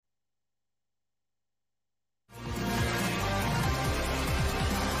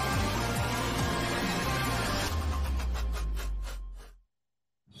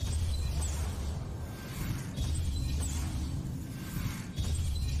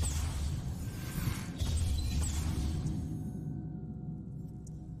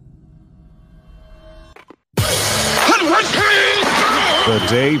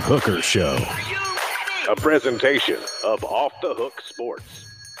Dave Hooker Show. A presentation of Off the Hook Sports.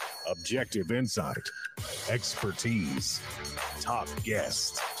 Objective insight, expertise, top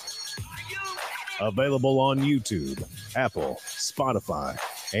guests. Available on YouTube, Apple, Spotify,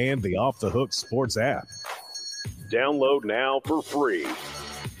 and the Off the Hook Sports app. Download now for free.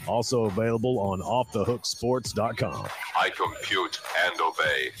 Also available on offthehooksports.com. I compute and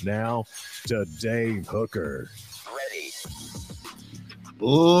obey. Now to Dave Hooker. Ready.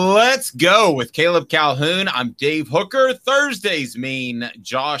 Let's go with Caleb Calhoun. I'm Dave Hooker. Thursdays mean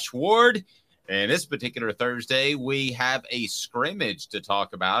Josh Ward. And this particular Thursday, we have a scrimmage to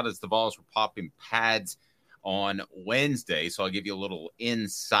talk about as the Vols were popping pads on Wednesday. So I'll give you a little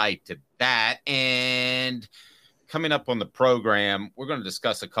insight to that. And coming up on the program, we're going to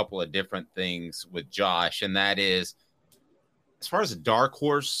discuss a couple of different things with Josh, and that is, as far as a dark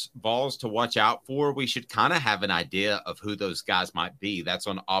horse Vols to watch out for, we should kind of have an idea of who those guys might be. That's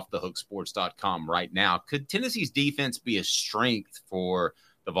on offthehooksports.com right now. Could Tennessee's defense be a strength for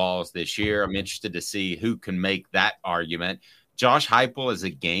the Vols this year? I'm interested to see who can make that argument. Josh Heupel is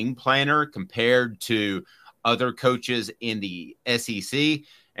a game planner compared to other coaches in the SEC,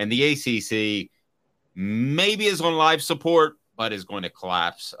 and the ACC maybe is on life support, but is going to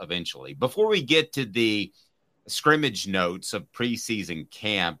collapse eventually. Before we get to the scrimmage notes of preseason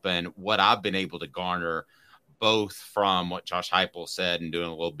camp and what I've been able to garner both from what Josh Heupel said and doing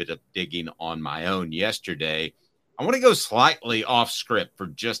a little bit of digging on my own yesterday, I want to go slightly off script for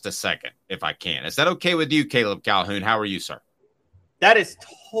just a second, if I can. Is that okay with you, Caleb Calhoun? How are you, sir? That is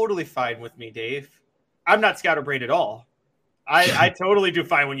totally fine with me, Dave. I'm not scatterbrained at all. I totally do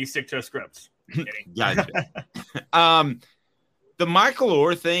fine when you stick to a script. Gotcha. The Michael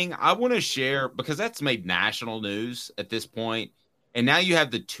Orr thing, I want to share because that's made national news at this point. And now you have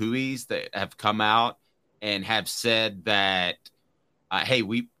the Tuohys that have come out and have said that, hey,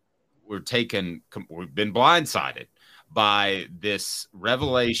 we've been blindsided by this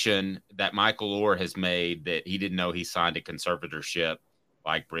revelation that Michael Orr has made that he didn't know he signed a conservatorship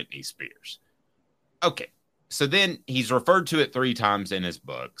like Britney Spears. Okay. So then he's referred to it 3 times in his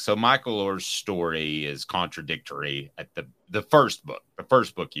book. So Michael Orr's story is contradictory at the first book. The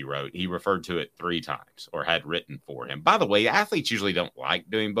first book he wrote, he referred to it 3 times or had written for him. By the way, athletes usually don't like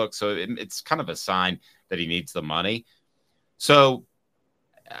doing books, so it's kind of a sign that he needs the money. So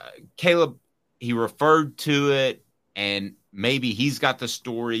Caleb, he referred to it, and maybe he's got the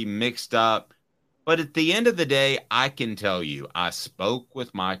story mixed up. But at the end of the day, I can tell you, I spoke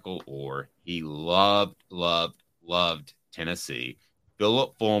with Michael Orr. He loved Tennessee.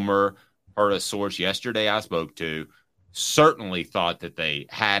 Philip Fulmer, heard a source yesterday I spoke to, certainly thought that they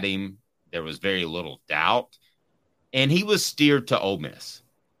had him. There was very little doubt. And he was steered to Ole Miss.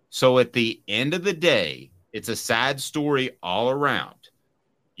 So at the end of the day, it's a sad story all around.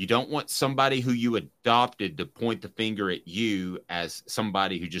 You don't want somebody who you adopted to point the finger at you as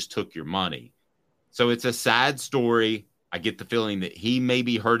somebody who just took your money. So it's a sad story. I get the feeling that he may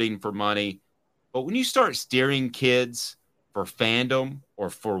be hurting for money. But when you start steering kids for fandom or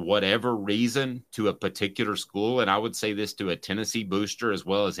for whatever reason to a particular school, and I would say this to a Tennessee booster as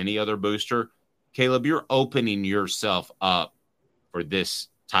well as any other booster, Caleb, you're opening yourself up for this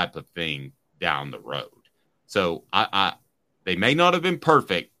type of thing down the road. So they may not have been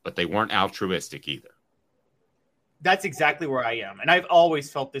perfect, but they weren't altruistic either. That's exactly where I am. And I've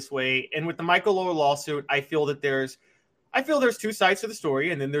always felt this way. And with the Michael Orr lawsuit, I feel there's 2 sides to the story,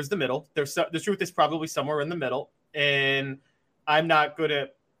 and then there's the middle. The truth is probably somewhere in the middle. And I'm not going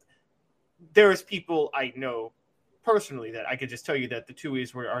to – there's people I know personally that I could just tell you that the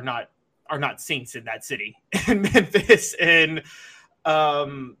Tuohys are not saints in that city, in Memphis. And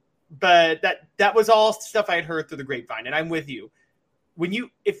but that was all stuff I had heard through the grapevine. And I'm with you. When you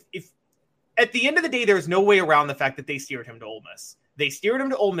 – if at the end of the day, there's no way around the fact that they steered him to Ole Miss. They steered him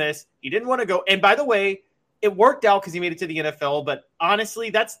to Ole Miss. He didn't want to go. And by the way, it worked out because he made it to the NFL. But honestly,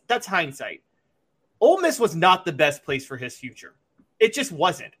 that's hindsight. Ole Miss was not the best place for his future. It just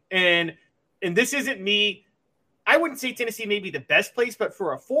wasn't. And this isn't me. I wouldn't say Tennessee may be the best place, but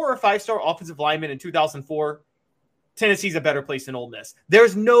for a 4 or 5-star offensive lineman in 2004, Tennessee's a better place than Ole Miss.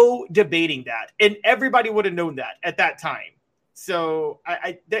 There's no debating that. And everybody would have known that at that time. So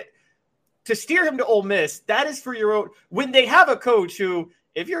to steer him to Ole Miss, that is for your own. When they have a coach who,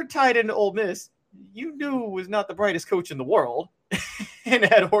 if you're tied into Ole Miss, you knew was not the brightest coach in the world, and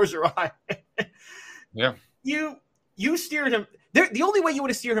Ed Orgeron. Yeah. You steered him. The only way you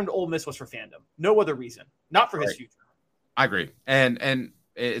would have steered him to Ole Miss was for fandom. No other reason. Not for his future. I agree. And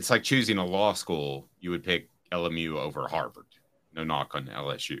it's like choosing a law school. You would pick LMU over Harvard. No knock on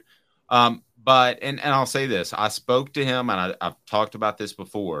LSU. But I'll say this. I spoke to him, and I've talked about this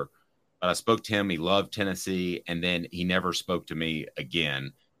before, but I spoke to him. He loved Tennessee, and then he never spoke to me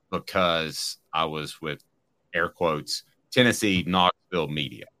again because I was with, air quotes, Tennessee Knoxville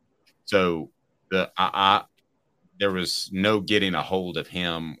media. So there was no getting a hold of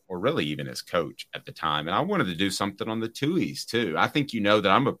him or really even his coach at the time. And I wanted to do something on the Tuies too. I think that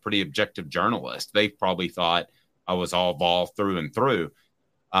I'm a pretty objective journalist. They probably thought I was all Vol through and through.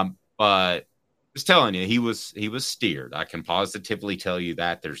 But just telling you, he was steered. I can positively tell you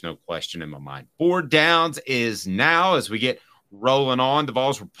that. There's no question in my mind. 4 downs is now as we get rolling on. The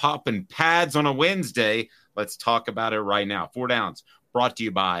Vols were popping pads on a Wednesday. Let's talk about it right now. 4 downs brought to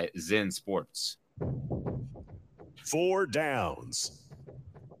you by Zen Sports. 4 downs.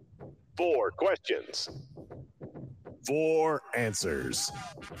 4 questions. 4 answers.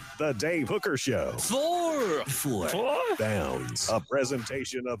 The Dave Hooker Show. 4 downs. A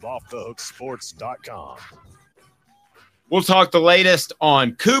presentation of OffTheHookSports.com. We'll talk the latest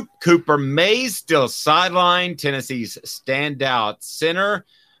on Cooper Mays, still sidelined. Tennessee's standout center,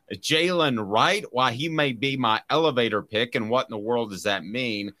 Jalen Wright. Why he may be my elevator pick, and what in the world does that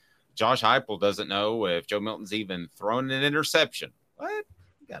mean? Josh Heupel doesn't know if Joe Milton's even thrown an interception. What?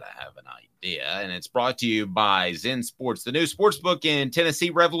 You got to have an idea. And it's brought to you by Zen Sports, the new sportsbook in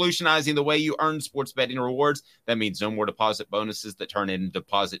Tennessee, revolutionizing the way you earn sports betting rewards. That means no more deposit bonuses that turn into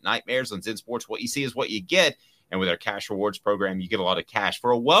deposit nightmares. On Zen Sports, what you see is what you get. And with our cash rewards program, you get a lot of cash.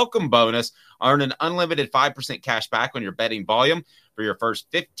 For a welcome bonus, earn an unlimited 5% cash back on your betting volume for your first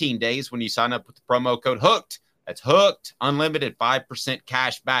 15 days when you sign up with the promo code HOOKED. That's HOOKED. Unlimited 5%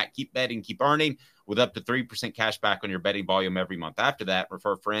 cash back. Keep betting, keep earning with up to 3% cash back on your betting volume every month. After that,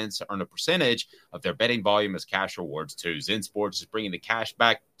 refer friends to earn a percentage of their betting volume as cash rewards too. Zen Sports is bringing the cash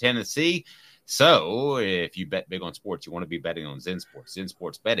back to Tennessee. So if you bet big on sports, you want to be betting on Zen Sports. Zen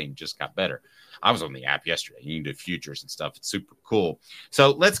Sports betting just got better. I was on the app yesterday. You can do futures and stuff. It's super cool.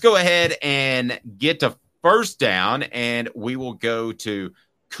 So let's go ahead and get to first down, and we will go to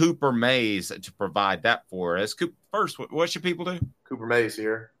Cooper Mays to provide that for us. First, what should people do? Cooper Mays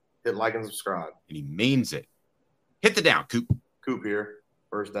here. Hit like and subscribe. And he means it. Hit the down, Coop. Coop here.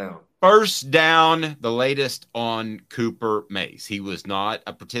 First down. First down, the latest on Cooper Mays. He was not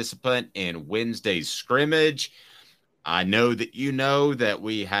a participant in Wednesday's scrimmage. I know that you know that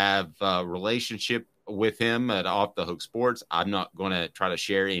we have a relationship with him at Off the Hook Sports. I'm not going to try to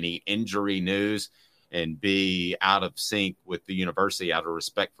share any injury news and be out of sync with the university out of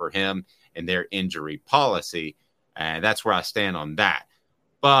respect for him and their injury policy. And that's where I stand on that.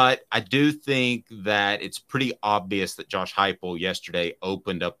 But I do think that it's pretty obvious that Josh Heupel yesterday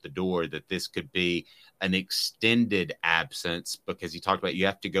opened up the door that this could be an extended absence, because he talked about you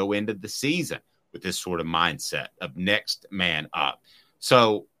have to go into the season with this sort of mindset of next man up.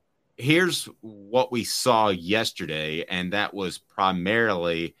 So here's what we saw yesterday, and that was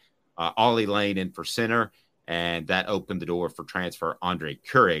primarily Ollie Lane in for center, and that opened the door for transfer Andre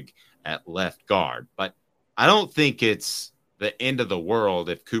Keurig at left guard. But I don't think it's the end of the world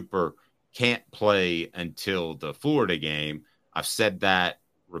if Cooper can't play until the Florida game. I've said that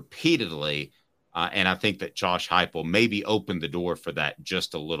repeatedly, and I think that Josh Heupel maybe opened the door for that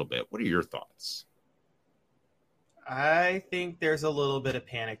just a little bit. What are your thoughts? I think there's a little bit of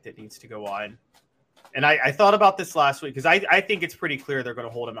panic that needs to go on. And I thought about this last week because I think it's pretty clear they're going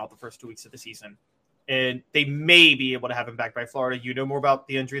to hold him out the first 2 weeks of the season. And they may be able to have him back by Florida. You know more about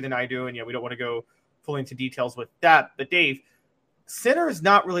the injury than I do, and we don't want to go fully into details with that. But Dave, center is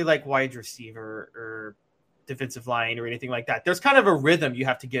not really like wide receiver or defensive line or anything like that. There's kind of a rhythm you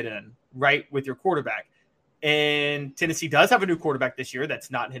have to get in, right, with your quarterback. And Tennessee does have a new quarterback this year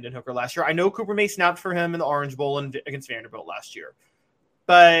that's not Hendon Hooker last year. I know Cooper May snapped for him in the Orange Bowl and against Vanderbilt last year.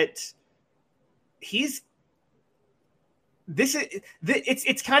 But it's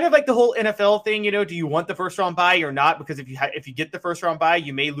kind of like the whole NFL thing, do you want the first round bye or not? Because if you get the first round bye,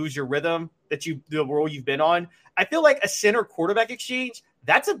 you may lose your rhythm the role you've been on. I feel like a center quarterback exchange,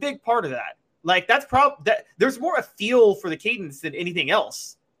 that's a big part of that. Like that there's more a feel for the cadence than anything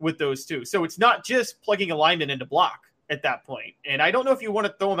else with those two. So it's not just plugging a lineman into block at that point. And I don't know if you want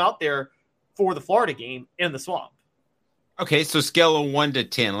to throw him out there for the Florida game in the Swamp. Okay, so scale of 1 to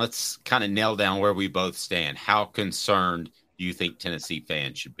 10, let's kind of nail down where we both stand. How concerned do you think Tennessee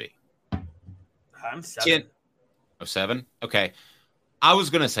fans should be? I'm 7. 7? Okay. I was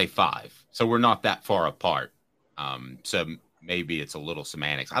going to say 5, so we're not that far apart. So maybe it's a little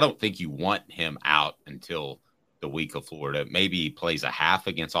semantics. I don't think you want him out until the week of Florida. Maybe he plays a half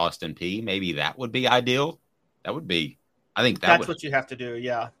against Austin Peay. Maybe that would be ideal. That would be, I think that's what you have to do.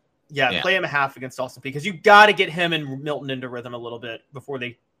 Yeah. Play him a half against Austin Peay because you got to get him and Milton into rhythm a little bit before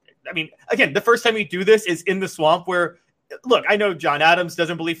they I mean, again, the first time you do this is in the swamp where, look, I know John Adams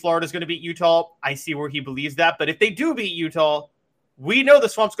doesn't believe Florida's going to beat Utah. I see where he believes that. But if they do beat Utah, we know the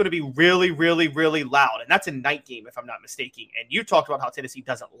swamp's going to be really, really, really loud. And that's a night game, if I'm not mistaken. And you talked about how Tennessee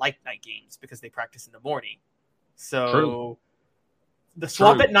doesn't like night games because they practice in the morning. So True. the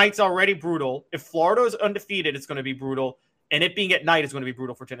swamp True. at night's already brutal. If Florida is undefeated, it's going to be brutal. And it being at night is going to be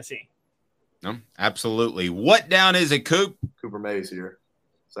brutal for Tennessee. No, absolutely. What down is it, Coop? Cooper Mays here.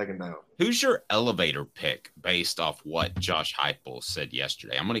 Second down. Who's your elevator pick based off what Josh Heupel said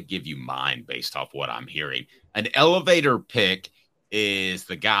yesterday? I'm going to give you mine based off what I'm hearing. An elevator pick is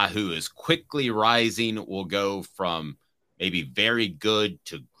the guy who is quickly rising, will go from maybe very good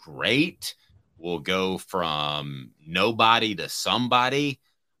to great, will go from nobody to somebody.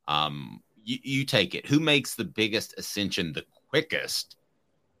 You take it. Who makes the biggest ascension the quickest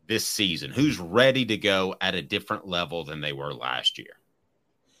this season? Who's ready to go at a different level than they were last year?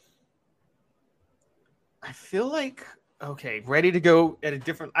 I feel like, okay, ready to go at a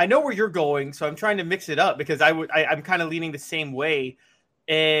different, I know where you're going, so I'm trying to mix it up because I'm kind of leaning the same way.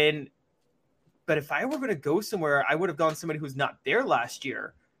 But if I were going to go somewhere, I would have gone somebody who's not there last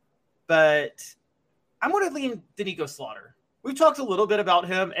year. But I'm going to lean Danico Slaughter. We've talked a little bit about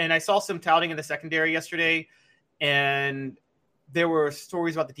him, and I saw some touting in the secondary yesterday, and there were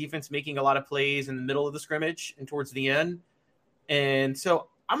stories about the defense making a lot of plays in the middle of the scrimmage and towards the end. And so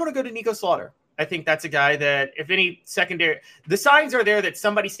I'm going to go to Nico Slaughter. I think that's a guy that if any secondary, the signs are there that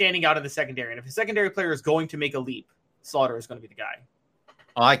somebody's standing out in the secondary. And if a secondary player is going to make a leap, Slaughter is going to be the guy.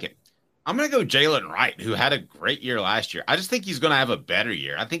 I like it. I'm going to go Jalen Wright, who had a great year last year. I just think he's going to have a better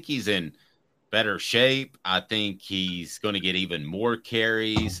year. I think he's in better shape. I think he's going to get even more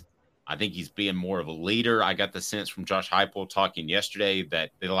carries. I think he's being more of a leader. I got the sense from Josh Heupel talking yesterday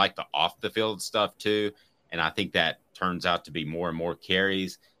that they like the off-the-field stuff too, and I think that turns out to be more and more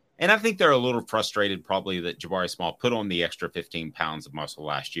carries. And I think they're a little frustrated probably that Jabari Small put on the extra 15 pounds of muscle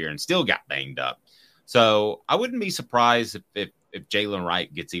last year and still got banged up. So I wouldn't be surprised if Jalen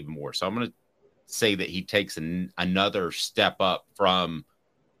Wright gets even more. So I'm going to say that he takes another step up from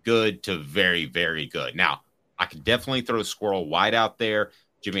good to very, very good. Now, I could definitely throw Squirrel White out there.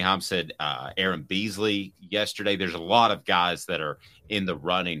 Jimmy Hom said Aaron Beasley yesterday. There's a lot of guys that are in the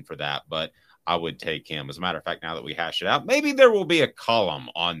running for that, but I would take him. As a matter of fact, now that we hash it out, maybe there will be a column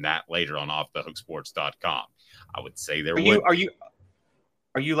on that later on offthehooksports.com. I would say there would.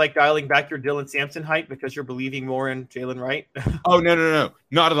 Are you like dialing back your Dylan Sampson hype because you're believing more in Jalen Wright? Oh, no.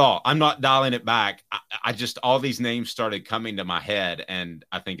 Not at all. I'm not dialing it back. I just, all these names started coming to my head, and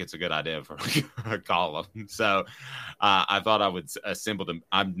I think it's a good idea for a column. So I thought I would assemble them.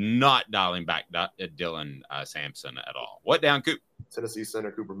 I'm not dialing back Dylan Sampson at all. What down, Coop? Tennessee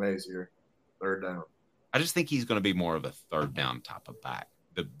center Cooper Mays here. Third down. I just think he's going to be more of a third down type of back,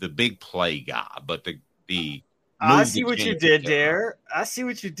 the big play guy, but the I see what you did there.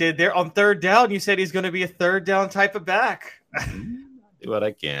 On third down, you said he's going to be a third down type of back. Do what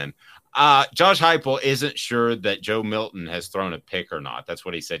I can. Josh Heupel isn't sure that Joe Milton has thrown a pick or not. That's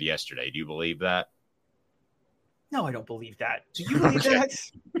what he said yesterday. Do you believe that? No, I don't believe that. Do you believe that?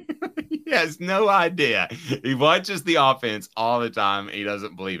 He has no idea. He watches the offense all the time. He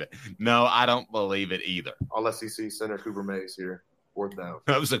doesn't believe it. No, I don't believe it either. All SEC center Cooper Mays here. Fourth down.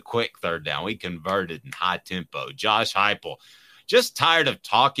 That was a quick third down. We converted in high tempo. Josh Heupel, just tired of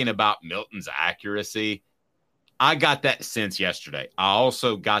talking about Milton's accuracy. I got that sense yesterday. I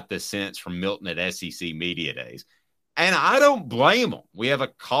also got the sense from Milton at SEC Media Days. And I don't blame him. We have a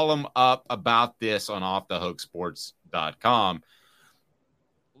column up about this on offthehooksports.com.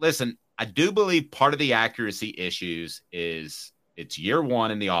 Listen, I do believe part of the accuracy issues is it's year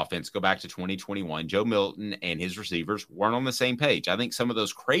one in the offense. Go back to 2021. Joe Milton and his receivers weren't on the same page. I think some of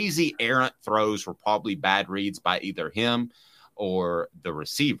those crazy errant throws were probably bad reads by either him or the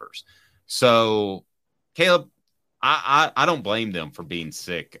receivers. So, Caleb, I don't blame them for being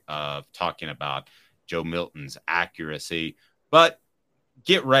sick of talking about Joe Milton's accuracy, but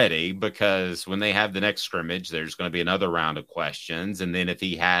get ready because when they have the next scrimmage, there's going to be another round of questions. And then if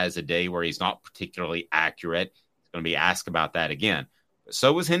he has a day where he's not particularly accurate, he's going to be asked about that again. But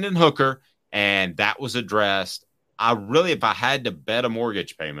so was Hendon Hooker, and that was addressed. I really, if I had to bet a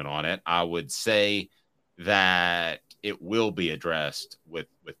mortgage payment on it, I would say that it will be addressed with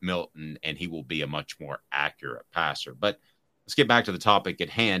Milton, and he will be a much more accurate passer. But let's get back to the topic at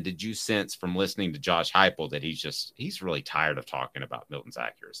hand. Did you sense from listening to Josh Heupel that he's really tired of talking about Milton's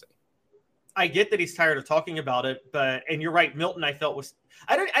accuracy? I get that he's tired of talking about it, and you're right. Milton, I felt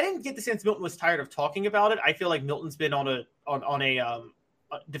I didn't get the sense Milton was tired of talking about it. I feel like Milton's been on a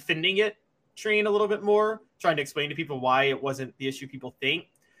defending it train a little bit more, trying to explain to people why it wasn't the issue people think.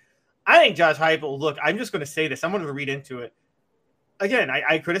 I think Josh Heupel, look, I'm just going to say this. I'm going to read into it. Again,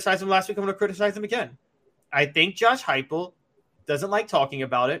 I criticized him last week. I'm going to criticize him again. I think Josh Heupel doesn't like talking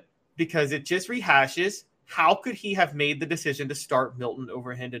about it because it just rehashes how could he have made the decision to start Milton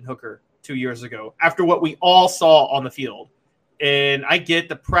over Hendon Hooker 2 years ago after what we all saw on the field. And I get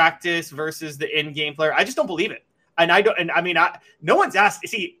the practice versus the in-game player. I just don't believe it. And no one's asked.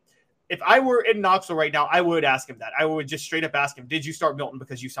 See, if I were in Knoxville right now, I would ask him that. I would just straight up ask him, did you start Milton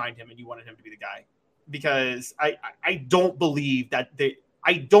because you signed him and you wanted him to be the guy? Because I don't believe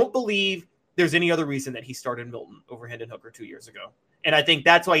I don't believe there's any other reason that he started Milton over Hendon Hooker 2 years ago. And I think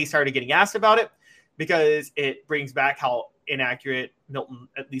that's why he started getting asked about it, because it brings back how inaccurate Milton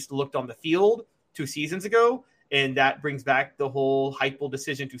at least looked on the field 2 seasons ago. And that brings back the whole Heupel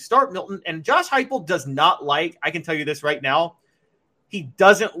decision to start Milton. And Josh Heupel does not like, I can tell you this right now, he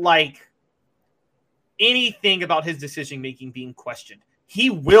doesn't like anything about his decision-making being questioned. He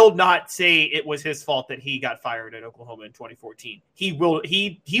will not say it was his fault that he got fired at Oklahoma in 2014. He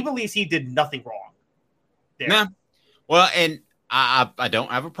believes he did nothing wrong there. Yeah. Well, and I don't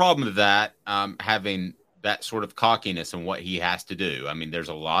have a problem with that, having that sort of cockiness in what he has to do. I mean, there's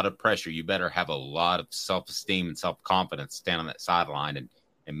a lot of pressure. You better have a lot of self-esteem and self-confidence, stand on that sideline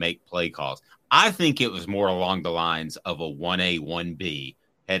and make play calls. I think it was more along the lines of a 1A, 1B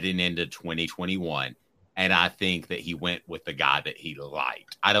heading into 2021. And I think that he went with the guy that he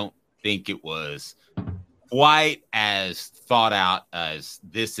liked. I don't think it was quite as thought out as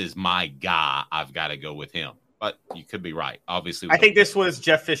this is my guy. I've got to go with him. But you could be right. Obviously, I think this was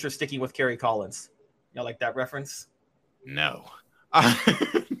Jeff Fisher sticking with Kerry Collins. Y'all like that reference? No. Sorry,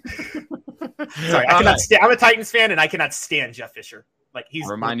 I cannot stand. I'm a Titans fan, and I cannot stand Jeff Fisher. Like I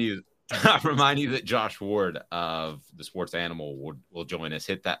remind you that Josh Ward of the Sports Animal will join us.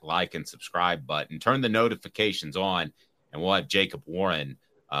 Hit that like and subscribe button. Turn the notifications on, and we'll have Jacob Warren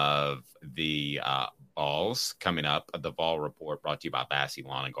of the Vols coming up. The Vol Report brought to you by Bassey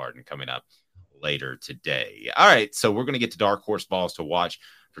Lawn and Garden coming up later today. All right, so we're going to get to Dark Horse Vols to watch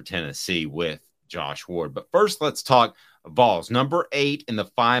for Tennessee with Josh Ward. But first, let's talk Vols. Number 8 in the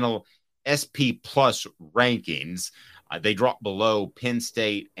final SP Plus rankings. They dropped below Penn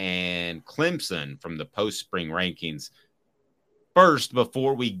State and Clemson from the post-spring rankings. First,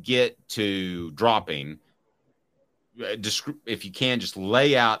 before we get to dropping, if you can, just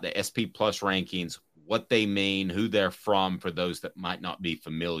lay out the SP Plus rankings, what they mean, who they're from, for those that might not be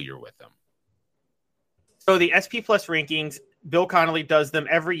familiar with them. So the SP Plus rankings, Bill Connolly does them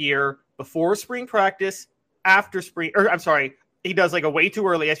every year before spring practice, after spring, or I'm sorry, he does like a way too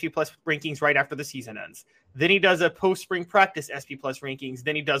early SP Plus rankings right after the season ends. Then he does a post-spring practice SP Plus rankings.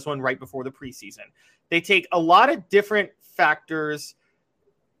 Then he does one right before the preseason. They take a lot of different factors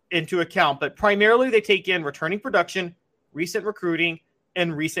into account, but primarily they take in returning production, recent recruiting,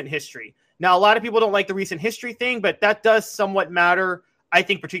 and recent history. Now, a lot of people don't like the recent history thing, but that does somewhat matter. I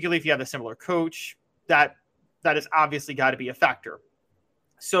think particularly if you have a similar coach, that has obviously got to be a factor.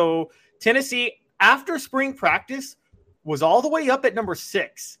 So Tennessee, after spring practice, was all the way up at number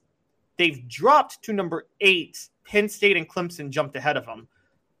 6. They've dropped to number 8. Penn State and Clemson jumped ahead of them.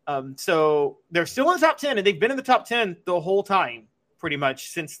 So they're still in the top 10, and they've been in the top 10 the whole time, pretty much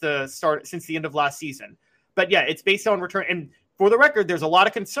since the end of last season. But yeah, it's based on return. And for the record, there's a lot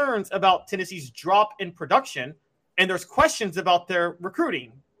of concerns about Tennessee's drop in production, and there's questions about their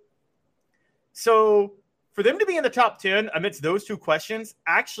recruiting. So for them to be in the top 10 amidst those two questions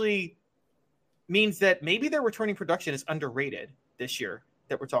actually means that maybe their returning production is underrated this year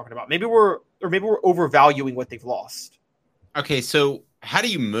that we're talking about. Maybe we're overvaluing what they've lost. Okay, so how do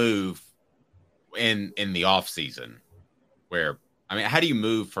you move in the off season? How do you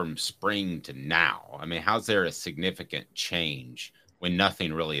move from spring to now? I mean, how's there a significant change when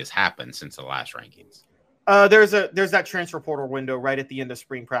nothing really has happened since the last rankings? There's that transfer portal window right at the end of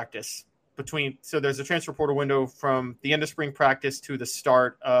spring practice. So there's a transfer portal window from the end of spring practice to the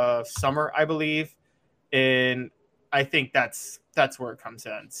start of summer, I believe. And I think that's where it comes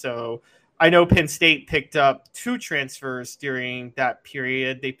in. So I know Penn State picked up 2 transfers during that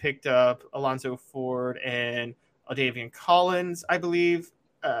period. They picked up Alonzo Ford and Aldavian Collins, I believe.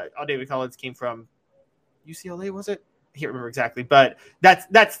 Aldavian Collins came from UCLA, was it? I can't remember exactly, but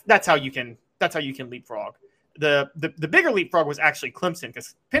that's how you can leapfrog. The bigger leapfrog was actually Clemson,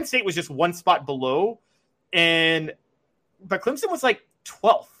 because Penn State was just one spot below, but Clemson was like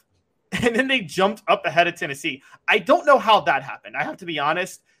 12th. And then they jumped up ahead of Tennessee. I don't know how that happened. I have to be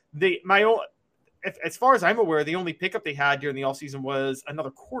honest. As far as I'm aware, the only pickup they had during the offseason was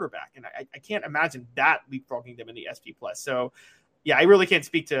another quarterback. And I can't imagine that leapfrogging them in the SP Plus. So, yeah, I really can't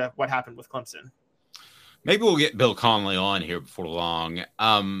speak to what happened with Clemson. Maybe we'll get Bill Connolly on here before long.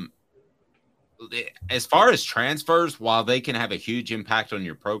 as far as transfers, while they can have a huge impact on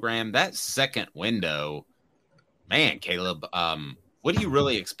your program, that second window, man, Caleb, what do you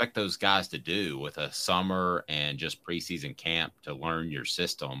really expect those guys to do with a summer and just preseason camp to learn your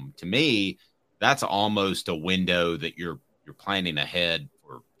system? To me, that's almost a window that you're planning ahead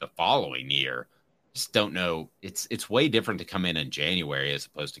for the following year. Just don't know. It's way different to come in January as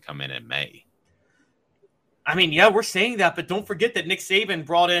opposed to come in May. I mean, yeah, we're saying that, but don't forget that Nick Saban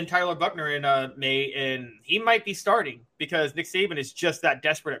brought in Tyler Buckner in May, and he might be starting because Nick Saban is just that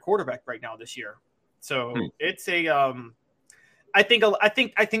desperate at quarterback right now this year. So it's a, I think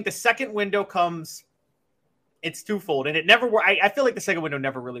the second window comes. It's twofold, and it never. I feel like the second window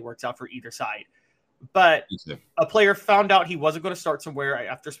never really works out for either side. But a player found out he wasn't going to start somewhere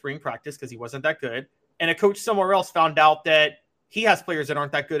after spring practice because he wasn't that good, and a coach somewhere else found out that he has players that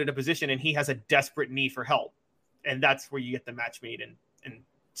aren't that good in a position, and he has a desperate need for help. And that's where you get the match made in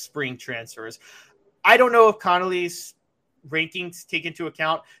spring transfers. I don't know if Connolly's rankings take into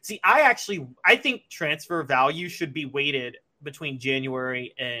account. See, I think transfer value should be weighted between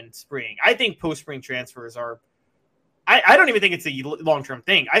January and spring. I think post-spring transfers are – I don't even think it's a long-term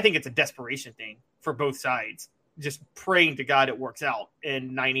thing. I think it's a desperation thing for both sides, just praying to God it works out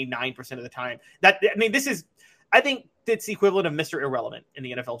in 99% of the time. I think it's the equivalent of Mr. Irrelevant in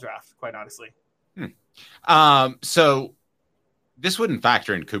the NFL draft, quite honestly. So this wouldn't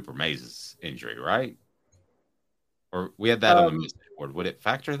factor in Cooper Mays' injury, right? Or we had that on the mistake board. Would it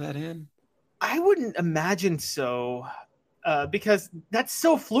factor that in? I wouldn't imagine so, because that's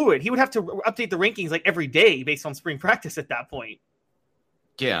so fluid. He would have to update the rankings like every day based on spring practice at that point.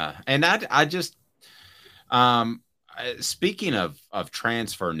 Yeah, and I just speaking of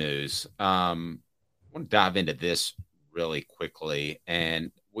transfer news, I want to dive into this really quickly,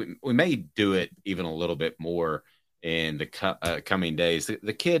 and we may do it even a little bit more in the coming days.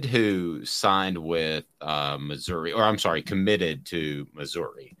 The kid who signed with Missouri, or I'm sorry, committed to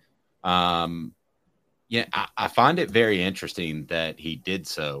Missouri. Yeah, I find it very interesting that he did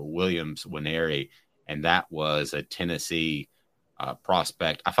so, Williams Winery, and that was a Tennessee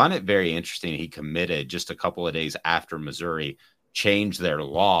prospect. I find it very interesting he committed just a couple of days after Missouri changed their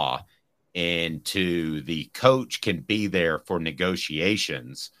law into the coach can be there for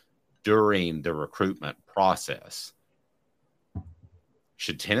negotiations during the recruitment process.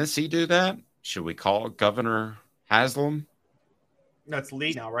 Should Tennessee do that? Should we call Governor Haslam? That's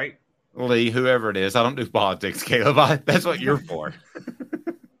Lee now, right? Lee, whoever it is. I don't do politics, Caleb. That's what you're for.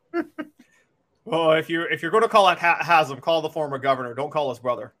 Well, if you're going to call it Haslam, call the former governor. Don't call his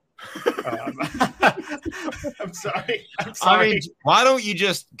brother. I'm sorry. I mean, why don't you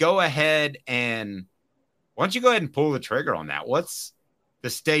just go ahead and pull the trigger on that? What's the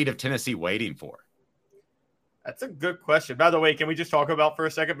state of Tennessee waiting for? That's a good question. By the way, can we just talk about for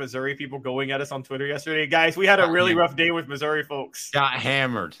a second Missouri people going at us on Twitter yesterday? Guys, we had a really rough day with Missouri folks. Got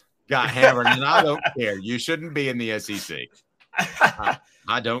hammered, and I don't care. You shouldn't be in the SEC.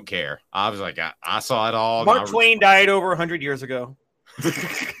 I don't care. I was like, I saw it all. Mark Twain died over 100 years ago.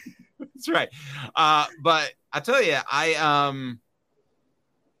 That's right. But I tell you,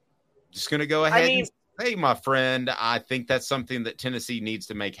 just going to go ahead and say, my friend, I think that's something that Tennessee needs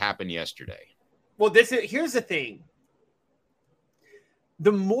to make happen yesterday. Well, here's the thing.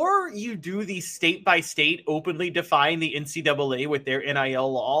 The more you do these state by state openly define the NCAA with their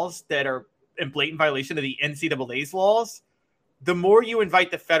NIL laws that are in blatant violation of the NCAA's laws, the more you invite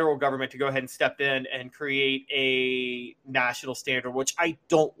the federal government to go ahead and step in and create a national standard, which I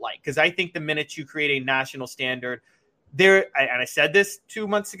don't like, because I think the minute you create a national standard, and I said this 2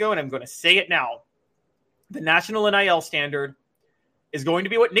 months ago, and I'm going to say it now, the national NIL standard is going to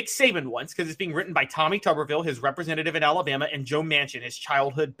be what Nick Saban wants, because it's being written by Tommy Tuberville, his representative in Alabama, and Joe Manchin, his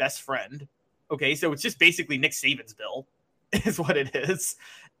childhood best friend. Okay, so it's just basically Nick Saban's bill is what it is.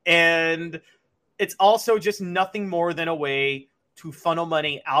 And it's also just nothing more than a way to funnel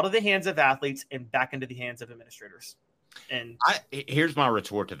money out of the hands of athletes and back into the hands of administrators. And here's my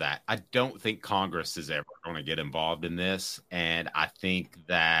retort to that. I don't think Congress is ever going to get involved in this. And I think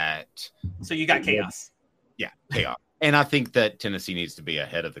that... So you got chaos. Yeah, chaos. And I think that Tennessee needs to be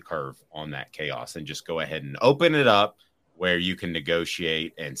ahead of the curve on that chaos and just go ahead and open it up where you can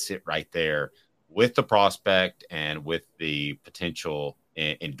negotiate and sit right there with the prospect and with the potential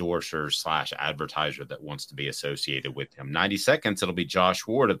endorser / advertiser that wants to be associated with him. 90 seconds, it'll be Josh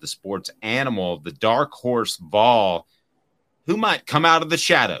Ward of the Sports Animal, the dark horse Vol, who might come out of the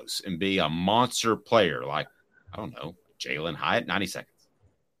shadows and be a monster player like, I don't know, Jalen Hyatt. 90 seconds.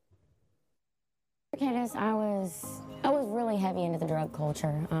 Candace, I was really heavy into the drug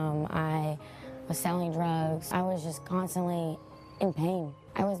culture. I was selling drugs. I was just constantly in pain.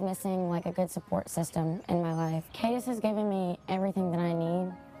 I was missing like a good support system in my life. Cadis has given me everything that I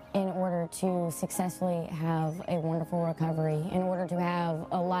need in order to successfully have a wonderful recovery, in order to have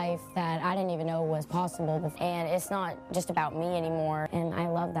a life that I didn't even know was possible. And it's not just about me anymore, and I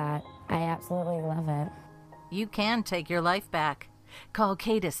love that. I absolutely love it. You can take your life back. Call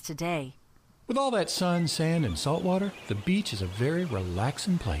Cadis today. With all that sun, sand, and salt water, the beach is a very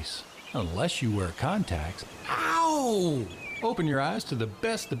relaxing place. Unless you wear contacts. Ow! Open your eyes to the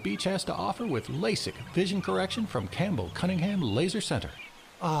best the beach has to offer with LASIK vision correction from Campbell Cunningham Laser Center.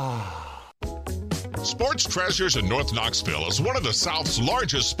 Sports Treasures in North Knoxville is one of the South's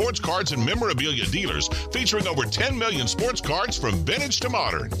largest sports cards and memorabilia dealers, featuring over 10 million sports cards from vintage to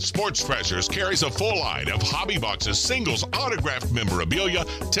modern. Sports Treasures carries a full line of hobby boxes, singles, autographed memorabilia,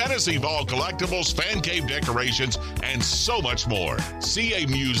 Tennessee Vol collectibles, fan cave decorations, and so much more. See a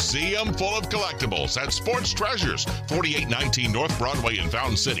museum full of collectibles at Sports Treasures, 4819 North Broadway in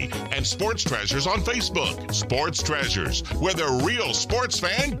Fountain City, and Sports Treasures on Facebook. Sports Treasures, where the real sports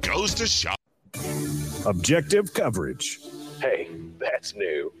fan goes to shop. Objective coverage. Hey, that's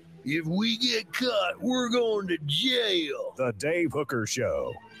new. If we get caught, we're going to jail. The Dave Hooker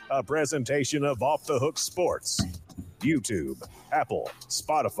Show, a presentation of Off the Hook Sports. YouTube, Apple,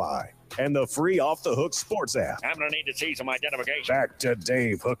 Spotify, and the free Off the Hook Sports app. I'm going to need to see some identification. Back to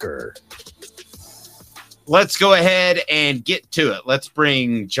Dave Hooker. Let's go ahead and get to it. Let's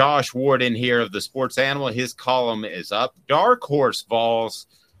bring Josh Ward in here of the Sports Animal. His column is up. Dark Horse Vols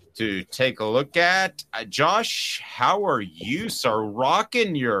to take a look at. Josh, how are you, sir?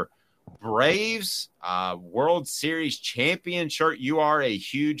 Rocking your Braves World Series champion shirt. You are a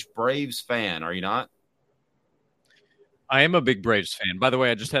huge Braves fan, are you not? I am a big Braves fan. By the way,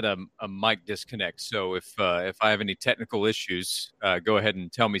 I just had a mic disconnect, so if I have any technical issues, go ahead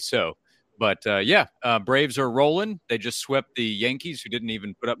and tell me so. But, Braves are rolling. They just swept the Yankees, who didn't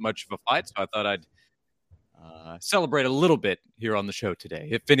even put up much of a fight, so I thought I'd celebrate a little bit here on the show today,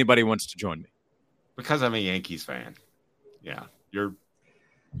 if anybody wants to join me. Because I'm a Yankees fan. Yeah, you're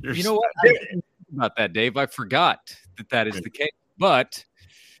you know what? About that, Dave. I forgot that is the case. But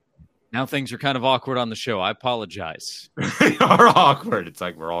now things are kind of awkward on the show. I apologize. They are awkward. It's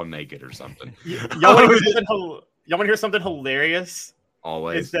like we're all naked or something. Y'all want to hear something hilarious?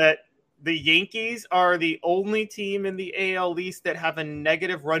 Always. Is that the Yankees are the only team in the AL East that have a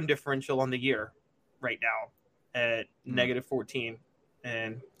negative run differential on the year right now at negative 14,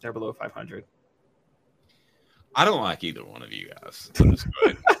 and they're below 500. I don't like either one of you guys. So just go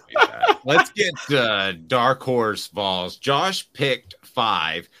ahead and say that. Let's get Dark Horse Vols. Josh picked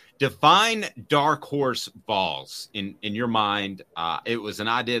 5. Define Dark Horse Vols in your mind. It was an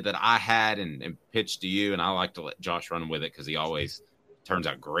idea that I had and pitched to you, and I like to let Josh run with it because he always turns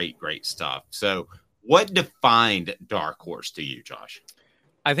out great stuff. So what defined Dark Horse to you, Josh?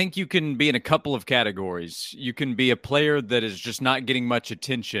 I think you can be in a couple of categories. You can be a player that is just not getting much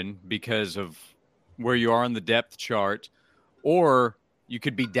attention because of where you are on the depth chart, or you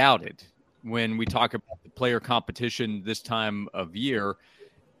could be doubted when we talk about the player competition this time of year.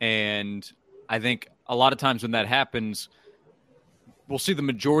 And I think a lot of times when that happens, we'll see the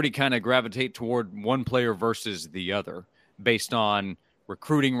majority kind of gravitate toward one player versus the other based on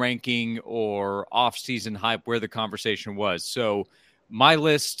recruiting ranking or off-season hype, where the conversation was. So my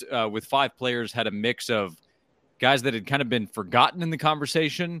list with 5 players had a mix of guys that had kind of been forgotten in the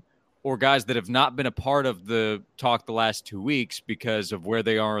conversation or guys that have not been a part of the talk the last 2 weeks because of where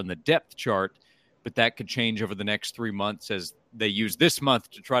they are in the depth chart, but that could change over the next 3 months as they use this month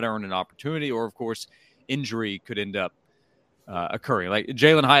to try to earn an opportunity, or, of course, injury could end up occurring. Like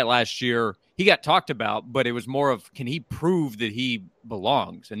Jalen Hyatt last year, he got talked about, but it was more of, can he prove that he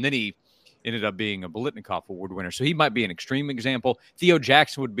belongs? And then he ended up being a Biletnikoff Award winner. So he might be an extreme example. Theo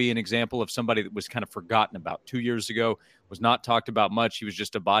Jackson would be an example of somebody that was kind of forgotten about 2 years ago, was not talked about much. He was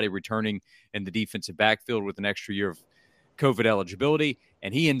just a body returning in the defensive backfield with an extra year of COVID eligibility,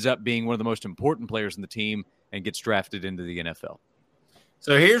 and he ends up being one of the most important players in the team and gets drafted into the NFL.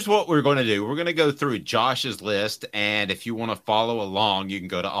 So here's what we're going to do. We're going to go through Josh's list, and if you want to follow along, you can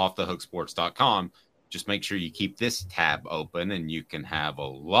go to offthehooksports.com. Just make sure you keep this tab open, and you can have a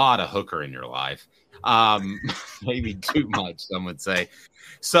lot of hooker in your life. Maybe too much, some would say.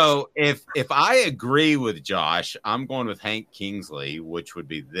 So if I agree with Josh, I'm going with Hank Kingsley, which would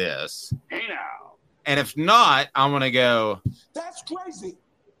be this. Hey now. And if not, I'm going to go, That's crazy.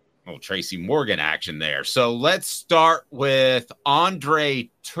 little Tracy Morgan action there. So let's start with Andre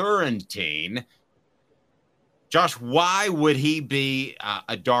Turrentine. Josh, why would he be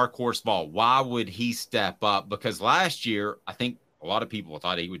a dark horse ball? Why would he step up? Because last year, I think a lot of people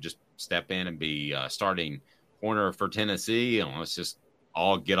thought he would just step in and be starting corner for Tennessee, and let's just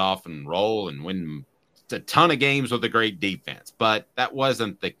all get off and roll and win a ton of games with a great defense. But that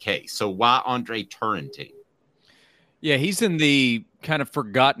wasn't the case. So why Andre Turrentine? Yeah, he's in the kind of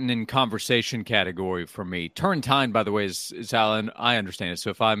forgotten in conversation category for me. Turrentine, by the way, is how I understand it. So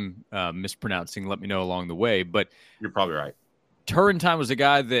if I'm mispronouncing, let me know along the way. But you're probably right. Turrentine was a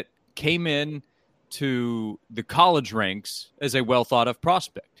guy that came in to the college ranks as a well-thought-of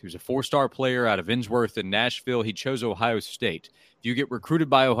prospect. He was a 4-star player out of Innsworth in Nashville. He chose Ohio State. If you get recruited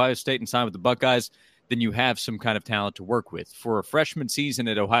by Ohio State and sign with the Buckeyes, then you have some kind of talent to work with. For a freshman season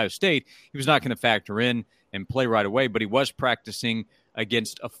at Ohio State, he was not going to factor in and play right away, but he was practicing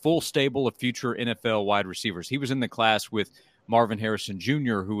against a full stable of future NFL wide receivers. He was in the class with Marvin Harrison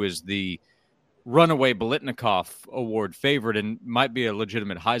Jr., who is the runaway Biletnikoff Award favorite and might be a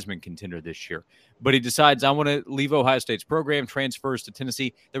legitimate Heisman contender this year. But he decides, I want to leave Ohio State's program, transfers to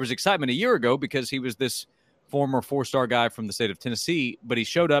Tennessee. There was excitement a year ago because he was this former 4-star guy from the state of Tennessee, but he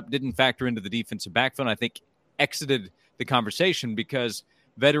showed up, didn't factor into the defensive backfield, and I think exited the conversation because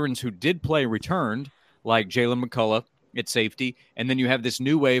veterans who did play returned, like Jalen McCullough at safety, and then you have this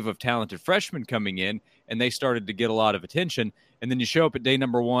new wave of talented freshmen coming in, and they started to get a lot of attention. And then you show up at day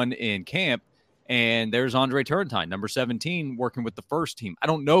number 1 in camp, and there's Andre Turrentine, number 17, working with the first team. I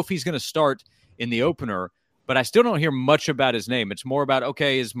don't know if he's going to start in the opener, but I still don't hear much about his name. It's more about,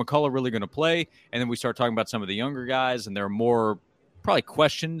 okay, is McCullough really going to play? And then we start talking about some of the younger guys, and there are more probably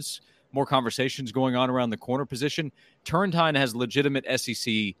questions, more conversations going on around the corner position. Turrentine has legitimate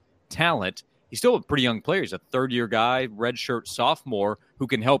SEC talent. He's still a pretty young player. He's a third-year guy, redshirt sophomore, who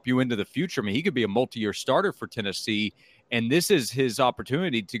can help you into the future. I mean, he could be a multi-year starter for Tennessee, and this is his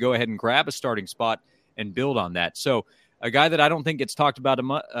opportunity to go ahead and grab a starting spot and build on that. So a guy that I don't think gets talked about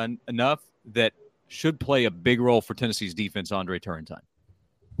enough that should play a big role for Tennessee's defense, Andre Turrentine.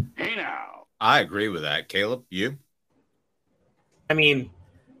 Hey, now. I agree with that. Caleb, you? I mean,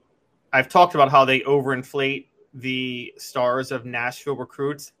 I've talked about how they overinflate the stars of Nashville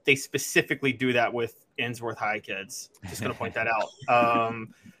recruits. They specifically do that with Innsworth High kids. Just going to point that out.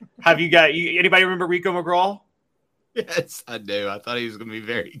 Have you got anybody remember Rico McGraw? Yes, I do. I thought he was going to be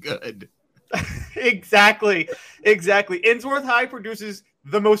very good. Exactly. Innsworth High produces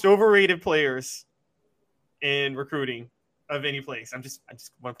the most overrated players in recruiting of any place. I just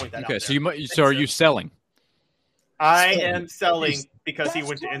want to point that out. Okay, so are you selling? I am selling because he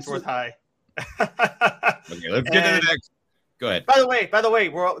went to Innsworth High. Okay, let's get to the next. Go ahead. By the way,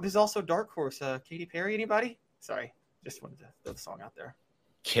 there's also Dark Horse. Katy Perry, anybody? Sorry, just wanted to throw the song out there.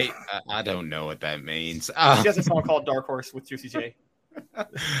 Kate, I don't know what that means. She has a song called Dark Horse with Juicy J. All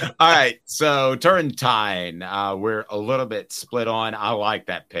right, so Turrentine, we're a little bit split on. I like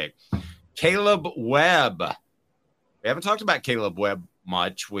that pick. Caleb Webb. We haven't talked about Caleb Webb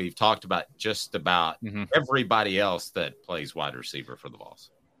much. We've talked about just about everybody else that plays wide receiver for the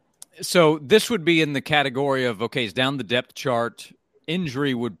Vols. So this would be in the category of, okay, he's down the depth chart.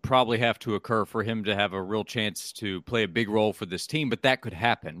 Injury would probably have to occur for him to have a real chance to play a big role for this team, but that could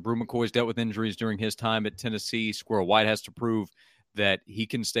happen. Brew McCoy's dealt with injuries during his time at Tennessee. Squirrel White has to prove that he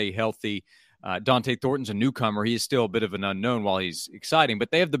can stay healthy. Dante Thornton's a newcomer. He is still a bit of an unknown while he's exciting, but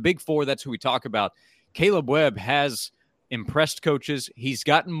they have the big four. That's who we talk about. Caleb Webb has impressed coaches. He's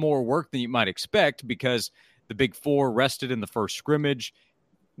gotten more work than you might expect because the big four rested in the first scrimmage.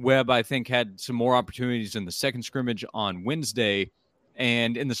 Webb, I think, had some more opportunities in the second scrimmage on Wednesday.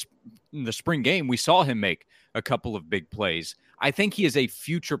 And in the spring game, we saw him make a couple of big plays. I think he is a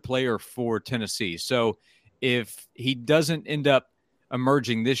future player for Tennessee. So if he doesn't end up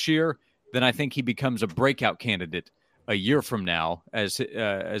emerging this year, then I think he becomes a breakout candidate a year from now as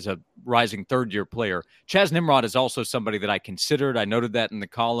a rising third-year player. Chaz Nimrod is also somebody that I considered. I noted that in the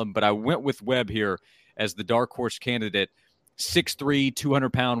column, but I went with Webb here as the dark horse candidate. 6'3",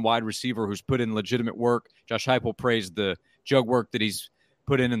 200-pound wide receiver who's put in legitimate work. Josh Heupel praised the jug work that he's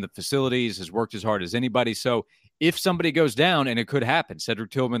put in the facilities, has worked as hard as anybody. So if somebody goes down, and it could happen,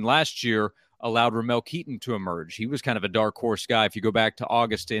 Cedric Tillman last year allowed Ramel Keaton to emerge. He was kind of a dark horse guy. If you go back to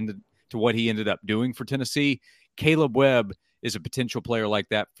August to what he ended up doing for Tennessee, Caleb Webb is a potential player like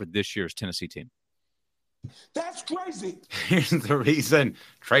that for this year's Tennessee team. That's crazy. Here's the reason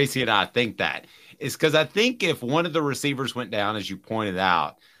Tracy and I think that is because I think if one of the receivers went down, as you pointed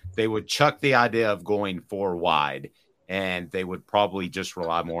out, they would chuck the idea of going 4 wide, and they would probably just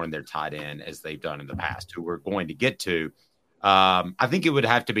rely more on their tight end as they've done in the past, who we're going to get to. I think it would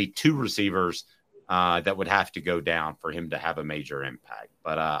have to be 2 receivers that would have to go down for him to have a major impact.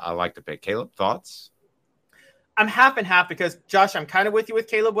 But I like the pick. Caleb, thoughts? I'm half and half because, Josh, I'm kind of with you with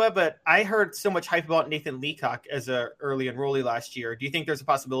Caleb Webb, but I heard so much hype about Nathan Leacock as a early enrollee last year. Do you think there's a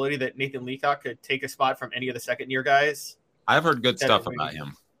possibility that Nathan Leacock could take a spot from any of the second-year guys? I've heard good stuff about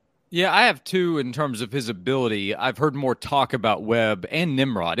him. Yeah, I have too in terms of his ability. I've heard more talk about Webb and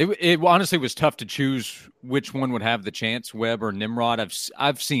Nimrod. It honestly was tough to choose which one would have the chance, Webb or Nimrod.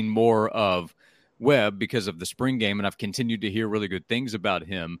 I've seen more of Webb because of the spring game, and I've continued to hear really good things about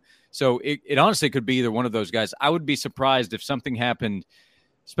him. So it honestly could be either one of those guys. I would be surprised if something happened,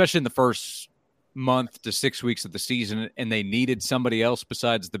 especially in the first month to 6 weeks of the season, and they needed somebody else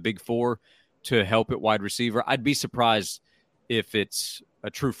besides the big four to help at wide receiver. I'd be surprised if it's a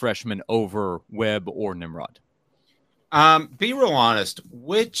true freshman over Webb or Nimrod. Be real honest.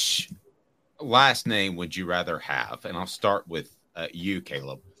 Which last name would you rather have? And I'll start with you,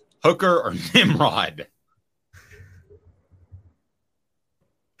 Caleb. Hooker or Nimrod?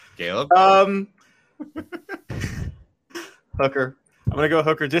 Caleb? Hooker. I'm gonna go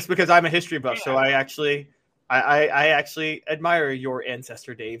Hooker just because I'm a history buff. So I actually admire your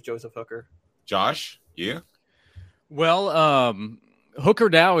ancestor, Dave Joseph Hooker. Josh, you? Well, Hooker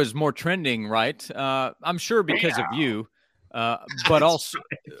now is more trending, right? I'm sure because of you, but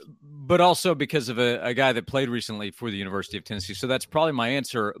also because of a guy that played recently for the University of Tennessee. So that's probably my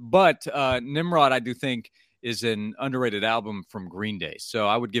answer. But Nimrod, I do think, is an underrated album from Green Day. So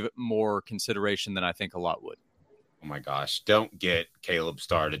I would give it more consideration than I think a lot would. Oh, my gosh. Don't get Caleb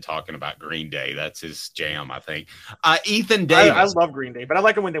started talking about Green Day. That's his jam, I think. Ethan Davis. I love Green Day, but I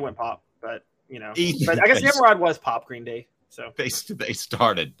like them when they went pop. But, but I guess Nimrod was pop Green Day. So they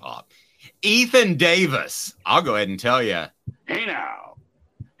started pop. Ethan Davis. I'll go ahead and tell you. Hey now.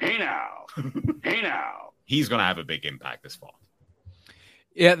 Hey now. Hey now. He's going to have a big impact this fall.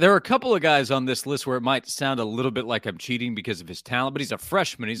 Yeah, there are a couple of guys on this list where it might sound a little bit like I'm cheating because of his talent, but he's a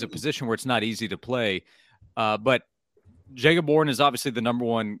freshman. He's a position where it's not easy to play. But Jacob Bourne is obviously the number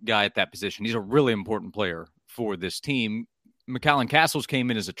one guy at that position. He's a really important player for this team. McAllen Castles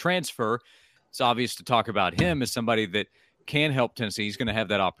came in as a transfer. It's obvious to talk about him as somebody that can help Tennessee. He's going to have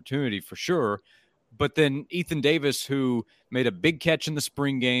that opportunity for sure. But then Ethan Davis, who made a big catch in the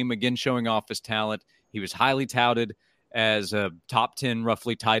spring game, again showing off his talent. He was highly touted as a top 10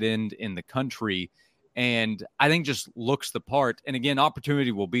 roughly tight end in the country, and I think just looks the part. And again,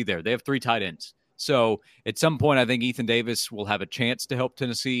 opportunity will be there. They have 3 tight ends. So at some point, I think Ethan Davis will have a chance to help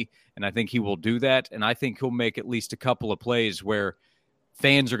Tennessee, and I think he will do that. And I think he'll make at least a couple of plays where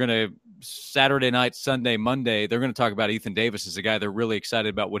fans are going to Saturday night, Sunday, Monday, they're going to talk about Ethan Davis as a guy they're really excited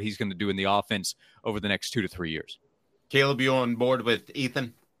about what he's going to do in the offense over the next 2 to 3 years. Caleb, you on board with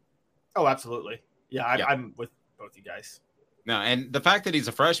Ethan? Oh, absolutely. Yeah, I'm with both you guys. No, and the fact that he's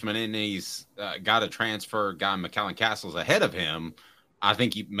a freshman and he's got a transfer guy, McAllen Castles, ahead of him, I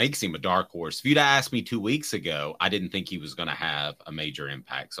think he makes him a dark horse. If you'd asked me 2 weeks ago, I didn't think he was going to have a major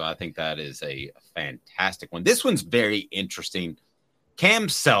impact. So I think that is a fantastic one. This one's very interesting. Cam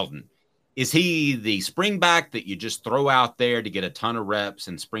Seldon. Is he the spring back that you just throw out there to get a ton of reps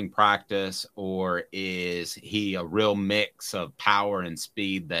in spring practice, or is he a real mix of power and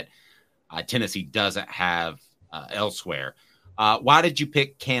speed that Tennessee doesn't have elsewhere? Why did you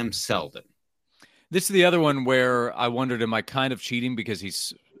pick Cam Seldon? This is the other one where I wondered, am I kind of cheating because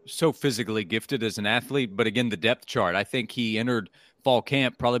he's so physically gifted as an athlete? But again, the depth chart, I think he entered fall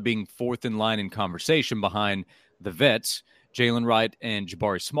camp probably being 4th in line in conversation behind the vets, Jalen Wright and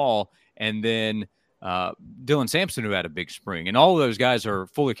Jabari Small, and then Dylan Sampson, who had a big spring. And all of those guys are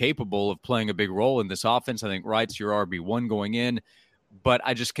fully capable of playing a big role in this offense. I think Wright's your RB1 going in. But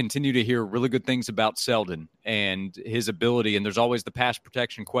I just continue to hear really good things about Seldon and his ability. And there's always the pass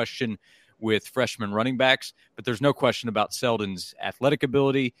protection question with freshman running backs, but there's no question about Seldon's athletic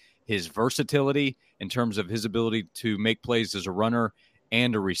ability, his versatility in terms of his ability to make plays as a runner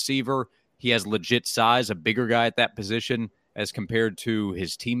and a receiver. He has legit size, a bigger guy at that position as compared to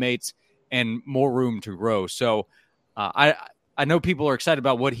his teammates, and more room to grow. So I know people are excited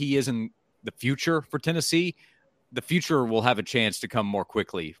about what he is in the future for Tennessee. The future will have a chance to come more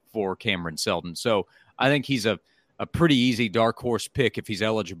quickly for Cameron Seldon. So I think he's a pretty easy dark horse pick if he's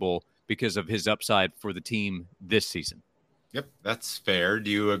eligible because of his upside for the team this season. Yep, that's fair. Do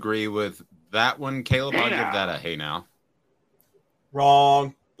you agree with that one, Caleb? I'll give that a hey now.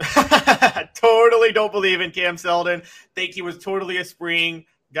 Wrong. Totally don't believe in Cam Seldon. Think he was totally a spring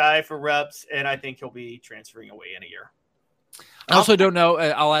guy for reps, and I think he'll be transferring away in a year. I also don't know.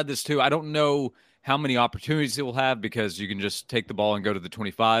 I'll add this too. I don't know how many opportunities he will have because you can just take the ball and go to the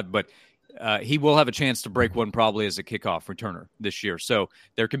 25, but he will have a chance to break one probably as a kickoff returner this year. So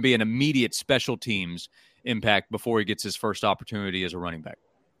there can be an immediate special teams impact before he gets his first opportunity as a running back.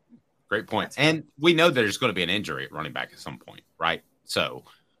 Great point. And we know there's going to be an injury at running back at some point, right? So,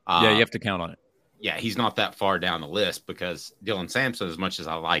 you have to count on it. Yeah, he's not that far down the list because Dylan Sampson, as much as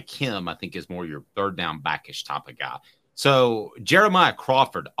I like him, I think is more your third down backish type of guy. So Jeremiah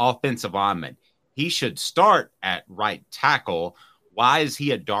Crawford, offensive lineman, he should start at right tackle. Why is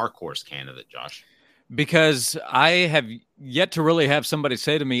he a dark horse candidate, Josh? Because I have yet to really have somebody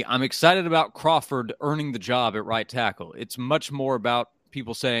say to me, I'm excited about Crawford earning the job at right tackle. It's much more about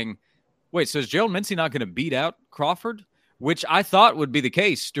people saying, wait, so is Gerald Mincey not going to beat out Crawford? Which I thought would be the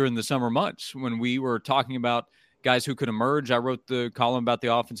case during the summer months when we were talking about guys who could emerge. I wrote the column about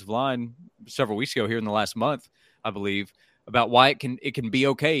the offensive line several weeks ago here in the last month, I believe, about why it can be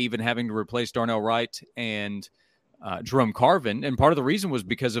okay even having to replace Darnell Wright and Jerome Carvin. And part of the reason was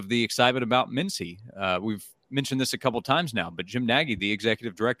because of the excitement about Mincey. We've mentioned this a couple times now, but Jim Nagy, the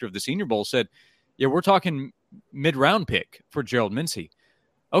executive director of the Senior Bowl, said, yeah, we're talking mid-round pick for Gerald Mincey.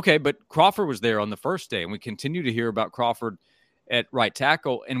 Okay, but Crawford was there on the first day, and we continue to hear about Crawford at right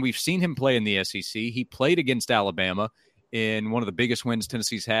tackle, and we've seen him play in the SEC. He played against Alabama in one of the biggest wins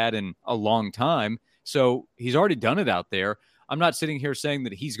Tennessee's had in a long time, so he's already done it out there. I'm not sitting here saying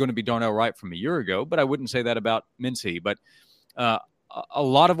that he's going to be Darnell Wright from a year ago, but I wouldn't say that about Mincey. But a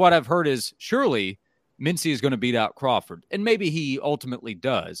lot of what I've heard is surely Mincey is going to beat out Crawford, and maybe he ultimately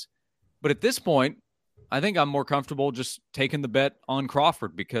does. But at this point, I think I'm more comfortable just taking the bet on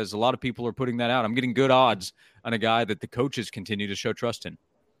Crawford because a lot of people are putting that out. I'm getting good odds on a guy that the coaches continue to show trust in.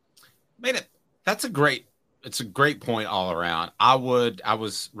 It's a great point all around. I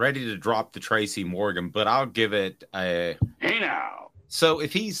was ready to drop the Tracy Morgan, but I'll give it a Hey now. So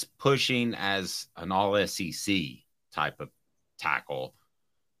if he's pushing as an all SEC type of tackle,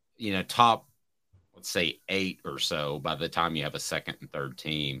 top, let's say 8 or so by the time you have a second and third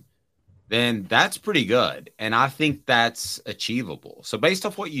team, then that's pretty good. And I think that's achievable. So based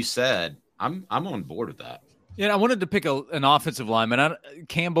off what you said, I'm on board with that. Yeah, I wanted to pick an offensive lineman.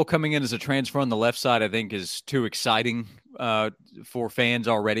 Campbell coming in as a transfer on the left side, I think, is too exciting for fans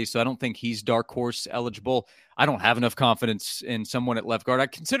already. So I don't think he's dark horse eligible. I don't have enough confidence in someone at left guard. I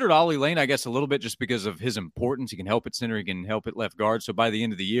considered Ollie Lane, I guess, a little bit just because of his importance. He can help at center. He can help at left guard. So by the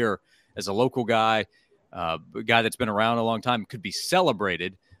end of the year, as a local guy, a guy that's been around a long time, could be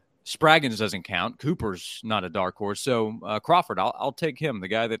celebrated. Spraggins doesn't count. Cooper's not a dark horse. So Crawford, I'll take him, the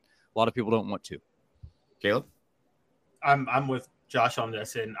guy that a lot of people don't want to. Caleb? I'm with Josh on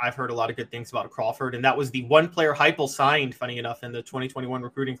this, and I've heard a lot of good things about Crawford, and that was the one player Heupel signed, funny enough, in the 2021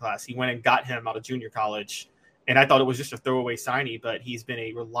 recruiting class. He went and got him out of junior college, and I thought it was just a throwaway signee, but he's been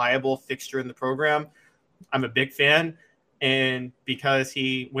a reliable fixture in the program. I'm a big fan, and because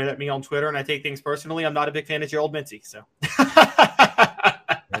he went at me on Twitter and I take things personally, I'm not a big fan of Gerald Mincey. So,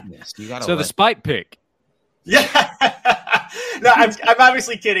 the spite pick. Yeah. No, I'm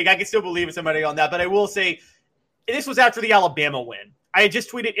obviously kidding. I can still believe in somebody on that, but I will say this was after the Alabama win. I had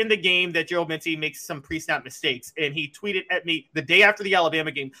just tweeted in the game that Gerald Mincey makes some pre-snap mistakes, and he tweeted at me the day after the Alabama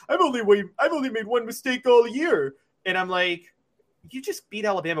game, I've only made one mistake all year. And I'm like, you just beat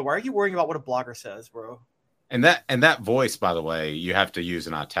Alabama. Why are you worrying about what a blogger says, bro? And that voice, by the way, you have to use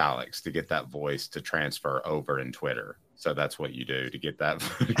in italics to get that voice to transfer over in Twitter. So that's what you do to get that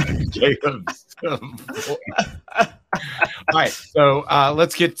Jacob's voice. All right, so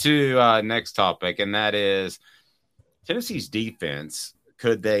let's get to next topic, and that is Tennessee's defense.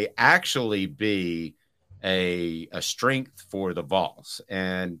 Could they actually be a strength for the Vols?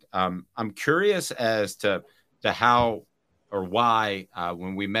 And I'm curious as to how or why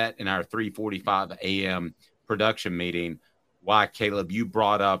when we met in our 3:45 a.m. production meeting, why, Caleb, you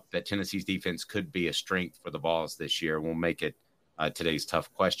brought up that Tennessee's defense could be a strength for the Vols this year. We'll make it today's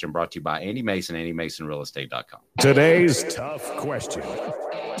tough question, brought to you by Andy Mason, AndyMasonRealEstate.com. Today's tough question.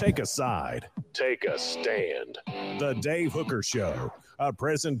 Take a side. Take a stand. The Dave Hooker Show, a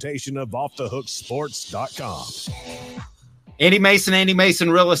presentation of OffTheHookSports.com. Andy Mason,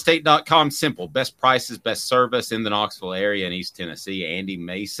 AndyMasonRealEstate.com. Simple. Best prices, best service in the Knoxville area in East Tennessee. Andy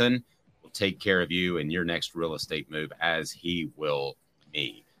Mason will take care of you in your next real estate move, as he will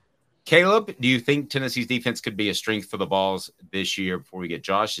me. Caleb, do you think Tennessee's defense could be a strength for the Vols this year before we get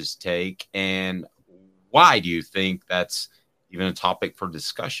Josh's take? And why do you think that's even a topic for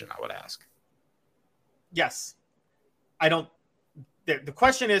discussion, I would ask? Yes. The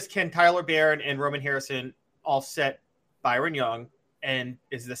question is, can Tyler Barron and Roman Harrison offset Byron Young, and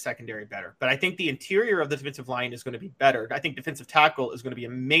is the secondary better? But I think the interior of the defensive line is going to be better. I think defensive tackle is going to be a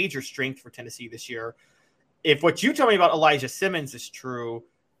major strength for Tennessee this year. If what you tell me about Elijah Simmons is true,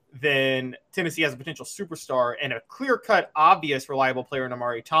 then Tennessee has a potential superstar and a clear-cut, obvious, reliable player in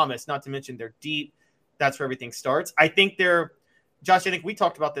Amari Thomas, not to mention they're deep. That's where everything starts. I think they're Josh, I think we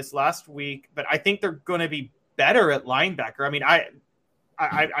talked about this last week, but I think they're going to be better at linebacker. I mean,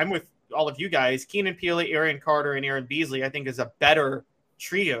 I'm with all of you guys. Keenan Pili, Aaron Carter, and Aaron Beasley, I think, is a better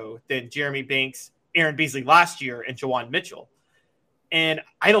trio than Jeremy Banks, Aaron Beasley last year, and Jawan Mitchell. And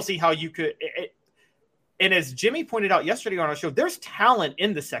I don't see how you could. And as Jimmy pointed out yesterday on our show, there's talent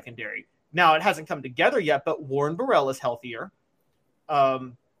in the secondary. Now, it hasn't come together yet, but Warren Burrell is healthier.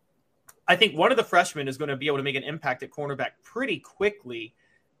 I think one of the freshmen is going to be able to make an impact at cornerback pretty quickly.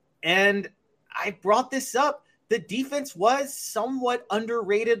 And I brought this up. The defense was somewhat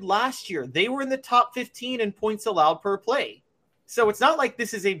underrated last year. They were in the top 15 in points allowed per play. So it's not like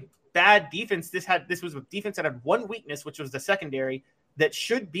this is a bad defense. This was a defense that had one weakness, which was the secondary, that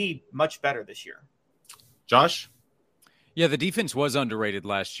should be much better this year. Josh? Yeah, the defense was underrated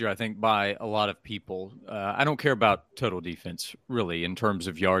last year, I think, by a lot of people. I don't care about total defense, really, in terms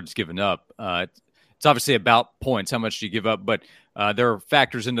of yards given up. It's obviously about points, how much do you give up, but there are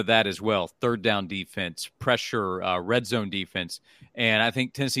factors into that as well. Third down defense, pressure, red zone defense, and I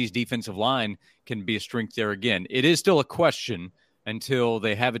think Tennessee's defensive line can be a strength there again. It is still a question until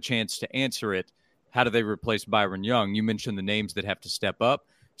they have a chance to answer it. How do they replace Byron Young? You mentioned the names that have to step up.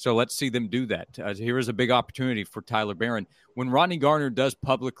 So let's see them do that. Here is a big opportunity for Tyler Barron. When Rodney Garner does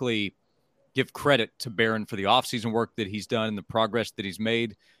publicly give credit to Barron for the offseason work that he's done and the progress that he's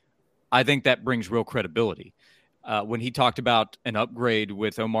made, I think that brings real credibility. When he talked about an upgrade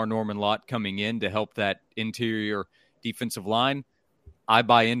with Omar Norman-Lott coming in to help that interior defensive line, I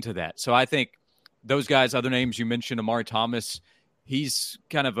buy into that. So I think those guys, other names you mentioned, Amari Thomas, he's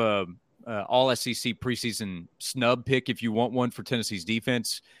kind of a all-SEC preseason snub pick if you want one for Tennessee's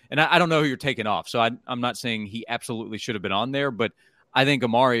defense. And I don't know who you're taking off, so I'm not saying he absolutely should have been on there, but I think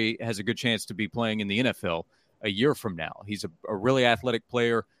Amari has a good chance to be playing in the NFL a year from now. He's a really athletic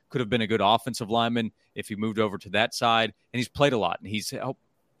player, could have been a good offensive lineman if he moved over to that side, and he's played a lot, and he's helped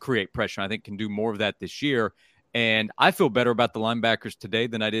create pressure. I think can do more of that this year, and I feel better about the linebackers today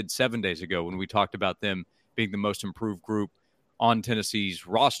than I did 7 days ago when we talked about them being the most improved group on Tennessee's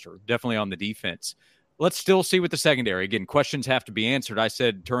roster, definitely on the defense. Let's still see with the secondary. Again, questions have to be answered. I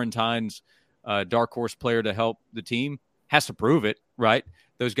said Turrentine's dark horse player to help the team has to prove it, right?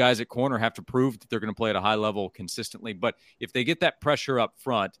 Those guys at corner have to prove that they're going to play at a high level consistently. But if they get that pressure up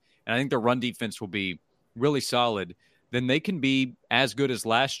front, and I think their run defense will be really solid, then they can be as good as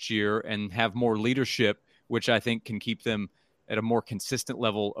last year and have more leadership, which I think can keep them at a more consistent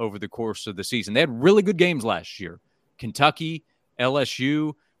level over the course of the season. They had really good games last year. Kentucky,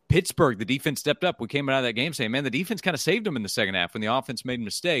 LSU, Pittsburgh, the defense stepped up. We came out of that game saying, man, the defense kind of saved them in the second half when the offense made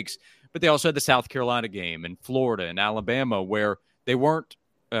mistakes. But they also had the South Carolina game and Florida and Alabama where they weren't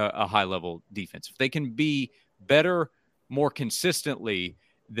a high-level defense. If they can be better more consistently,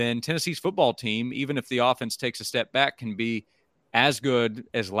 then Tennessee's football team, even if the offense takes a step back, can be as good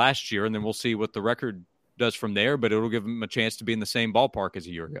as last year. And then we'll see what the record does from there, but it'll give them a chance to be in the same ballpark as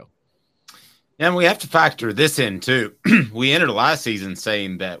a year ago. And we have to factor this in, too. We entered last season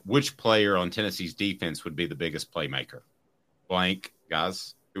saying that which player on Tennessee's defense would be the biggest playmaker. Blank,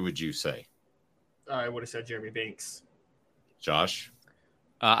 guys, who would you say? I would have said Jeremy Banks. Josh?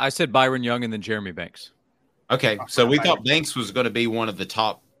 I said Byron Young and then Jeremy Banks. Okay, so we thought Banks was going to be one of the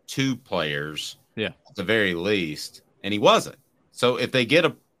top two players, at the very least, and he wasn't. So if they get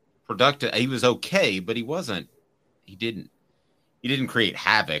a productive, he was okay, but he wasn't. He didn't create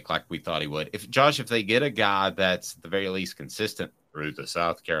havoc like we thought he would. If they get a guy that's at the very least consistent through the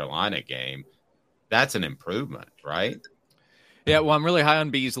South Carolina game, that's an improvement, right? Yeah, well, I'm really high on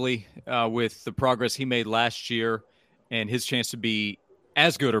Beasley with the progress he made last year and his chance to be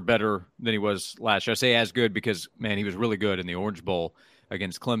as good or better than he was last year. I say as good because, man, he was really good in the Orange Bowl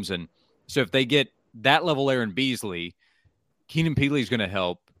against Clemson. So if they get that level Aaron Beasley, Keenan Pili is going to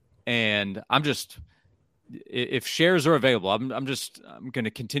help. And if shares are available, I'm going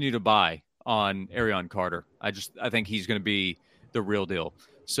to continue to buy on Arion Carter. I think he's going to be the real deal.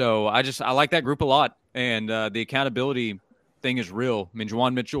 So I like that group a lot. And the accountability thing is real. I mean,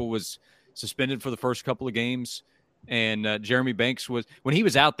 Jawan Mitchell was suspended for the first couple of games. And Jeremy Banks was, when he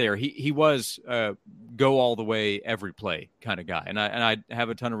was out there, he was go all the way every play kind of guy. And I have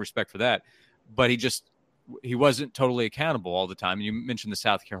a ton of respect for that. But he wasn't totally accountable all the time. And you mentioned the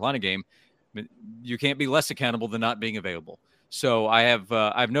South Carolina game. You can't be less accountable than not being available. So I have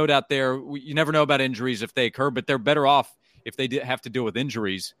no doubt there. You never know about injuries if they occur, but they're better off if they have to deal with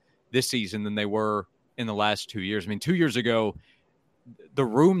injuries this season than they were in the last 2 years. I mean, 2 years ago, the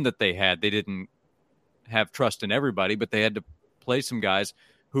room that they had, they didn't have trust in everybody, but they had to play some guys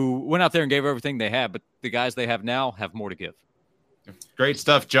who went out there and gave everything they had. But the guys they have now have more to give. Great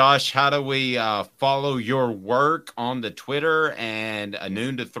stuff, Josh. How do we follow your work on the Twitter and a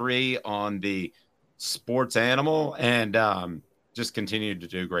noon to 3 on the Sports Animal and just continue to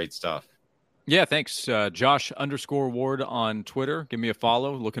do great stuff? Yeah, thanks. Josh_Ward on Twitter. Give me a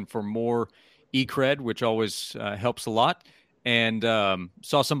follow. Looking for more e-cred, which always helps a lot. And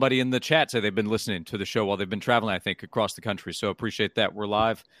saw somebody in the chat say they've been listening to the show while they've been traveling, I think, across the country. So appreciate that. We're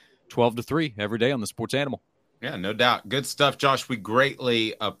live 12 to 3 every day on the Sports Animal. Yeah, no doubt. Good stuff, Josh. We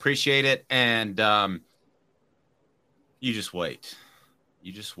greatly appreciate it. And you just wait.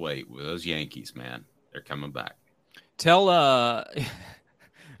 You just wait with those Yankees, man. They're coming back. Tell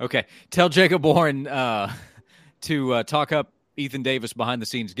Jacob Warren to talk up Ethan Davis behind the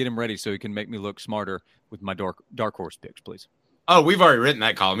scenes, get him ready so he can make me look smarter with my dark horse picks, please. Oh, we've already written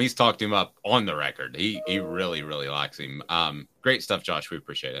that column. He's talked him up on the record. He really, really likes him. Great stuff, Josh. We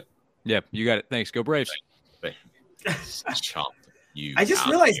appreciate it. Yeah, you got it. Thanks. Go Braves. Chomp you. I just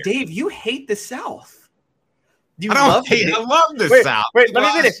realized, Dave, you hate the South. I love the South. Wait, let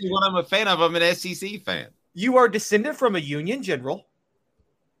me finish. What I'm a fan of. I'm an SEC fan. You are descendant from a Union general.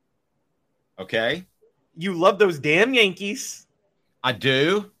 Okay. You love those damn Yankees. I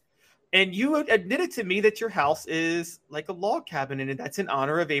do. And you admitted to me that your house is like a log cabin, and that's in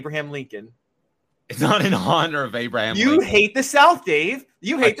honor of Abraham Lincoln. It's not in honor of Abraham Lincoln. You hate the South, Dave.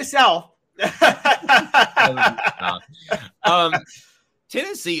 You hate the South.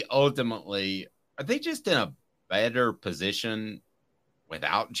 Tennessee ultimately, are they just in a better position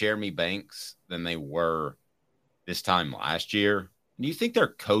without Jeremy Banks than they were this time last year? Do you think their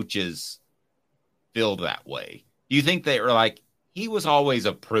coaches feel that way? Do you think they were like, he was always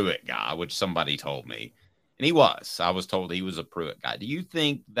a Pruitt guy, which somebody told me, and he was. I was told he was a Pruitt guy. Do you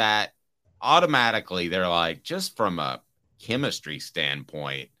think that automatically they're like, just from a chemistry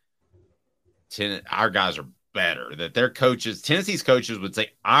standpoint, our guys are better, that their coaches, Tennessee's coaches would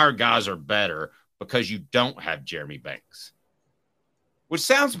say our guys are better because you don't have Jeremy Banks, which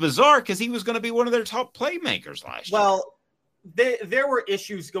sounds bizarre because he was going to be one of their top playmakers last year. Well, there were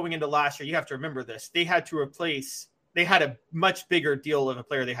issues going into last year. You have to remember this. They had a much bigger deal of a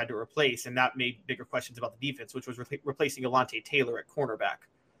player they had to replace, and that made bigger questions about the defense, which was replacing Alontae Taylor at cornerback,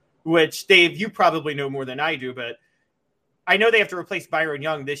 which, Dave, you probably know more than I do, but I know they have to replace Byron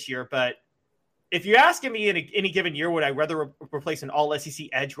Young this year, but if you're asking me in any given year, would I rather replace an all-SEC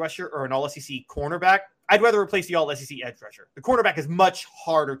edge rusher or an all-SEC cornerback? I'd rather replace the all-SEC edge rusher. The cornerback is much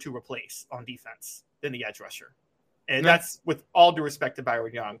harder to replace on defense than the edge rusher. And that's with all due respect to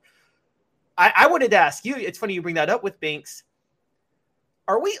Byron Young. I wanted to ask you, it's funny you bring that up with Banks.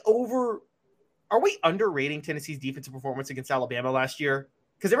 Are we underrating Tennessee's defensive performance against Alabama last year?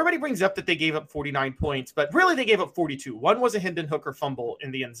 Because everybody brings up that they gave up 49 points, but really they gave up 42. One was a Hendon Hooker fumble in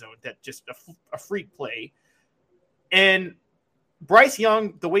the end zone, that just a freak play. And Bryce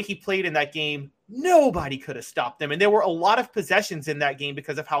Young, the way he played in that game, nobody could have stopped them. And there were a lot of possessions in that game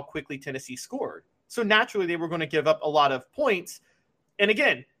because of how quickly Tennessee scored. So naturally they were going to give up a lot of points. And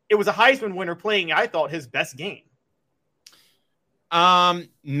again, it was a Heisman winner playing, I thought, his best game.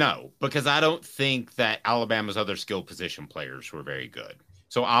 No, because I don't think that Alabama's other skill position players were very good.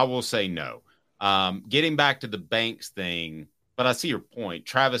 So I will say no. Getting back to the Banks thing, but I see your point.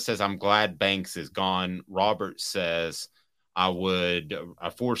 Travis says, I'm glad Banks is gone. Robert says, a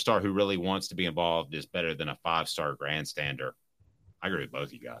 4-star who really wants to be involved is better than a 5-star grandstander. I agree with both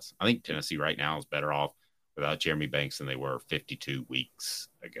of you guys. I think Tennessee right now is better off without Jeremy Banks than they were 52 weeks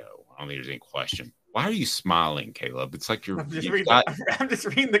ago. I don't think there's any question. Why are you smiling, Caleb? It's like I'm just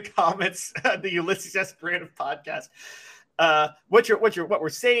reading the comments, the Ulysses S. Grant podcast. What we're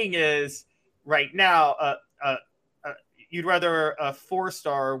saying is right now, you'd rather a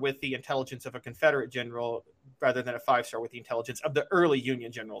 4-star with the intelligence of a Confederate general rather than a 5-star with the intelligence of the early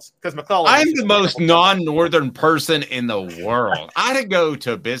Union generals. Because McClellan, I'm the most non-Northern person in the world. I had to go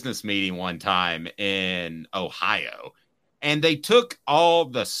to a business meeting one time in Ohio, and they took all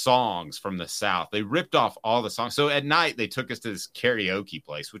the songs from the South. They ripped off all the songs. So at night, they took us to this karaoke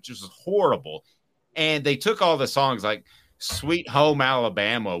place, which was horrible. And they took all the songs like Sweet Home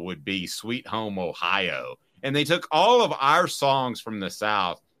Alabama would be Sweet Home Ohio. And they took all of our songs from the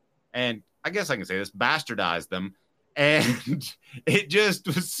South and, I guess I can say this, bastardized them. And it just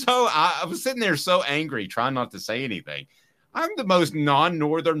was so, I was sitting there so angry, trying not to say anything. I'm the most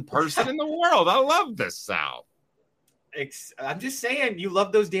non-Northern person in the world. I love the South. I'm just saying, you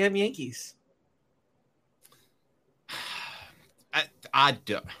love those damn Yankees. I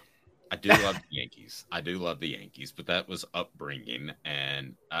do love the Yankees. I do love the Yankees, but that was upbringing,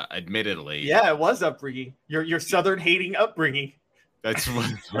 and admittedly, yeah, it was upbringing. Your Southern hating upbringing. That's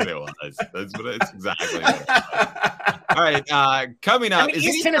what it was. That's exactly what it was. All right. Coming up, I mean,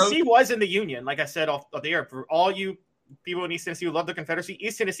 East Tennessee was in the Union, like I said off the air. For all you people in East Tennessee who love the Confederacy,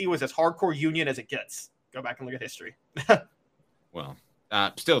 East Tennessee was as hardcore Union as it gets. Go back and look at history. Well,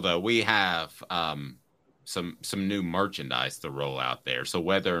 still though, we have some new merchandise to roll out there. So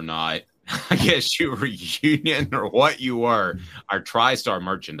whether or not I guess you were Union or what you were, our TriStar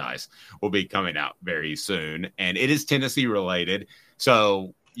merchandise will be coming out very soon, and it is Tennessee related.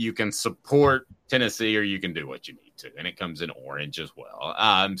 So you can support Tennessee or you can do what you need to, and it comes in orange as well.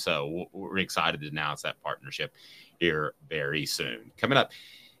 So we're excited to announce that partnership here very soon. Coming up,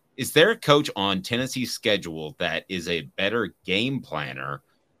 is there a coach on Tennessee's schedule that is a better game planner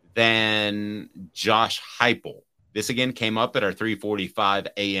than Josh Heupel? This again came up at our 3:45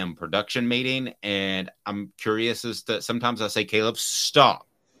 a.m. production meeting, and I'm curious as to, sometimes I say, Caleb, stop.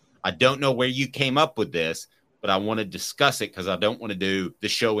 I don't know where you came up with this, but I want to discuss it because I don't want to do the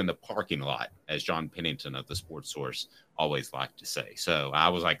show in the parking lot, as John Pennington of the Sports Source always liked to say. So I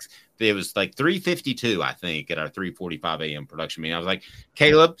was like, it was like 3:52, I think, at our 3:45 a.m. production meeting. I was like,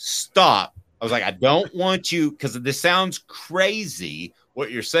 Caleb, stop. I was like, I don't want you, because this sounds crazy what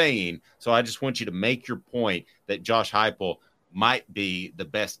you're saying. So I just want you to make your point that Josh Heupel might be the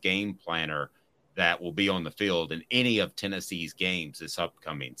best game planner that will be on the field in any of Tennessee's games this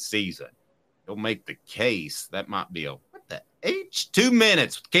upcoming season. He'll make the case. That might be what the H? 2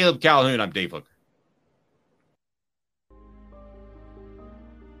 minutes with Caleb Calhoun. I'm Dave Hooker.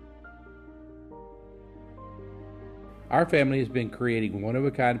 Our family has been creating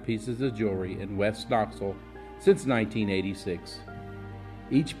one-of-a-kind pieces of jewelry in West Knoxville since 1986.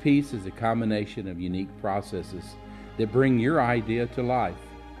 Each piece is a combination of unique processes that bring your idea to life.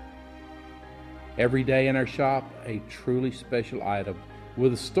 Every day in our shop, a truly special item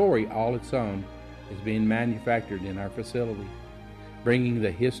with a story all its own is being manufactured in our facility, bringing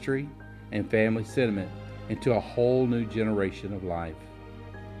the history and family sentiment into a whole new generation of life.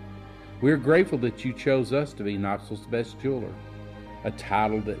 We're grateful that you chose us to be Knoxville's best jeweler, a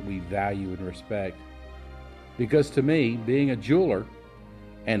title that we value and respect. Because to me, being a jeweler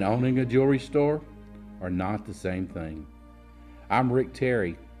and owning a jewelry store are not the same thing. I'm Rick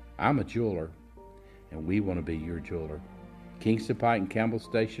Terry. I'm a jeweler, and we want to be your jeweler. Kingston Pike and Campbell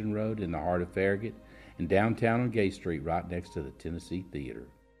Station Road in the heart of Farragut, and downtown on Gay Street right next to the Tennessee Theater.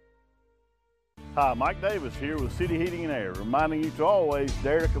 Hi, Mike Davis here with City Heating and Air, reminding you to always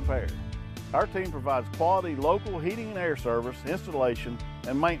dare to compare. Our team provides quality local heating and air service, installation,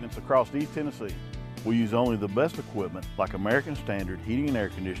 and maintenance across East Tennessee. We use only the best equipment like American Standard heating and air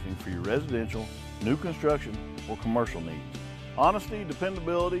conditioning for your residential, new construction, or commercial needs. Honesty,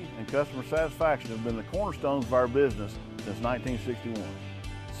 dependability, and customer satisfaction have been the cornerstones of our business since 1961.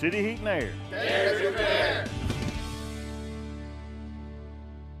 City Heat and Air. Dare to compare.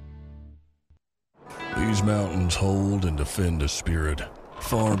 These mountains hold and defend a spirit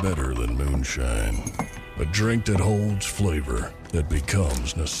far better than moonshine. A drink that holds flavor that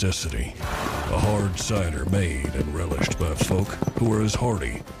becomes necessity. A hard cider made and relished by folk who are as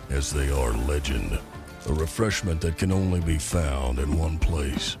hearty as they are legend. A refreshment that can only be found in one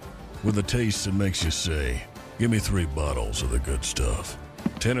place. With a taste that makes you say, give me 3 bottles of the good stuff.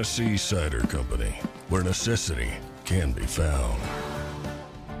 Tennessee Cider Company, where necessity can be found.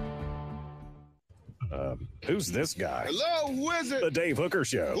 Who's this guy? Hello, who is it? The Dave Hooker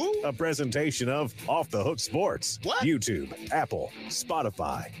Show. Who? A presentation of Off the Hook Sports. What? YouTube, Apple,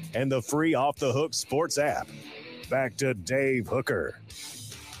 Spotify, and the free Off the Hook Sports app. Back to Dave Hooker.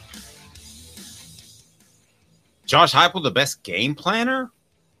 Josh Heupel, the best game planner?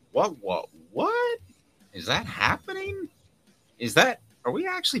 What is that happening? Are we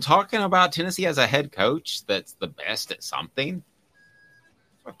actually talking about Tennessee as a head coach that's the best at something?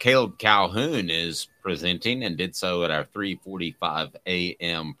 Caleb Calhoun is presenting and did so at our 3:45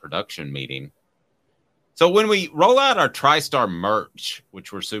 a.m. production meeting. So when we roll out our TriStar merch,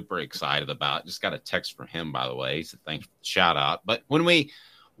 which we're super excited about, just got a text from him, by the way, so thanks for the shout out. But when we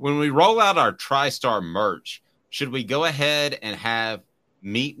roll out our TriStar merch, should we go ahead and have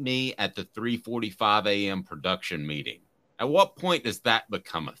meet me at the 3:45 a.m. production meeting? At what point does that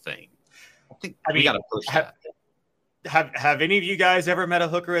become a thing? We got to push that. Have any of you guys ever met a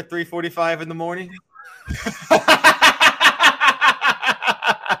hooker at 3:45 in the morning?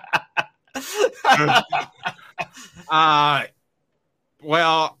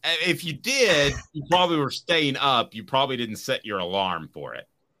 Well, if you did, you probably were staying up. You probably didn't set your alarm for it.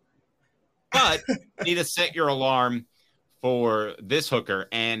 But you need to set your alarm for this hooker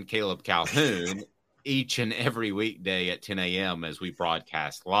and Caleb Calhoun each and every weekday at 10 a.m. as we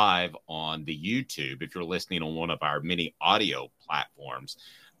broadcast live on the YouTube if you're listening on one of our many audio platforms.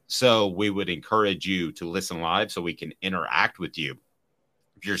 So we would encourage you to listen live so we can interact with you.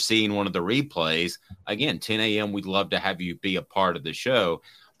 If you're seeing one of the replays, again, 10 a.m., we'd love to have you be a part of the show.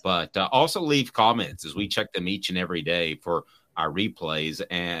 But also leave comments as we check them each and every day for our replays.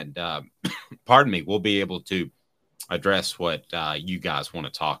 And pardon me, we'll be able to address what you guys want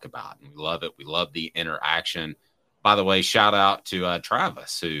to talk about. And we love it. We love the interaction. By the way, shout out to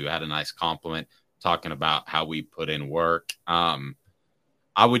Travis, who had a nice compliment talking about how we put in work.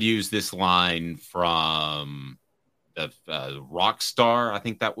 I would use this line from the Rockstar. I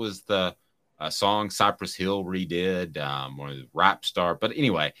think that was the song Cypress Hill redid, or Rap Star. But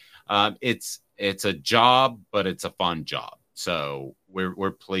anyway, it's a job, but it's a fun job. So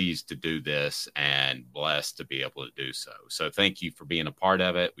we're pleased to do this and blessed to be able to do so. So thank you for being a part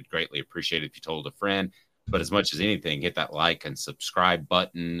of it. We'd greatly appreciate it if you told a friend. But as much as anything, hit that like and subscribe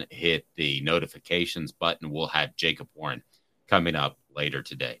button, hit the notifications button. We'll have Jacob Warren coming up later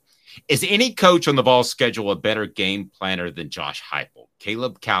today. Is any coach on the Vols schedule a better game planner than Josh Heupel?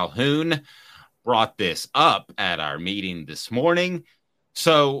 Caleb Calhoun brought this up at our meeting this morning.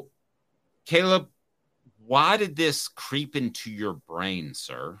 So, Caleb, why did this creep into your brain,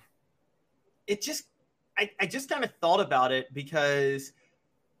 sir? It just, I just kind of thought about it because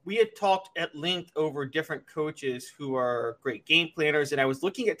we had talked at length over different coaches who are great game planners. And I was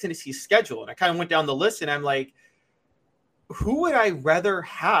looking at Tennessee's schedule and I kind of went down the list and I'm like, who would I rather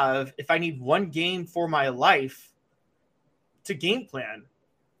have if I need one game for my life to game plan?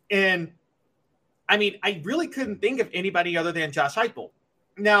 And I mean, I really couldn't think of anybody other than Josh Heupel.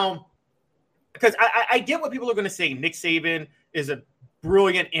 Now, because I get what people are going to say. Nick Saban is a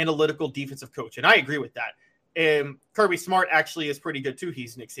brilliant analytical defensive coach, and I agree with that. And Kirby Smart actually is pretty good too.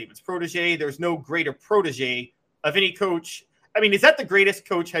 He's Nick Saban's protege. There's no greater protege of any coach. I mean, is that the greatest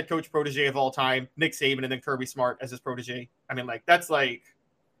coach, head coach, protege of all time? Nick Saban and then Kirby Smart as his protege. I mean, like that's like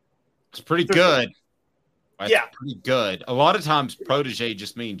it's pretty good. That's yeah, pretty good. A lot of times, protege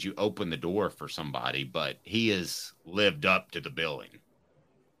just means you open the door for somebody, but he has lived up to the billing.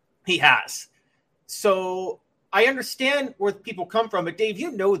 He has. So I understand where people come from, but Dave,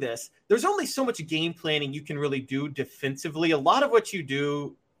 you know this. There's only so much game planning you can really do defensively. A lot of what you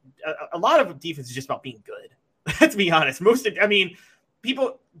do, a lot of defense is just about being good. Let's be honest.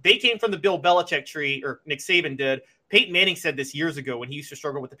 People, they came from the Bill Belichick tree, or Nick Saban did. Peyton Manning said this years ago when he used to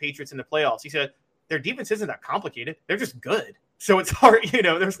struggle with the Patriots in the playoffs. He said, their defense isn't that complicated. They're just good. So it's hard,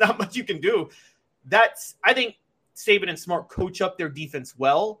 there's not much you can do. I think Saban and Smart coach up their defense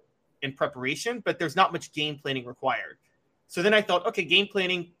well in preparation, but there's not much game planning required. So then I thought, okay, game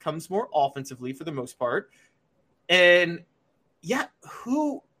planning comes more offensively for the most part. And yeah,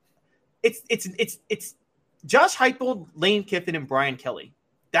 it's Josh Heupel, Lane Kiffin, and Brian Kelly.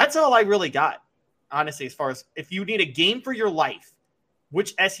 That's all I really got, honestly, as far as if you need a game for your life,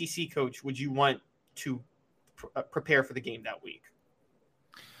 which SEC coach would you want to prepare for the game that week?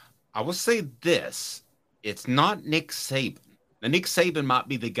 I will say this. It's not Nick Saban. Now, Nick Saban might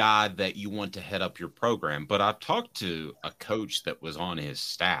be the guy that you want to head up your program, but I've talked to a coach that was on his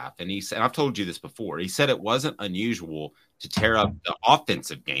staff, and he said, and I've told you this before, he said it wasn't unusual to tear up the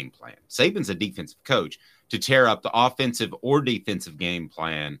offensive game plan. Saban's a defensive coach. To tear up the offensive or defensive game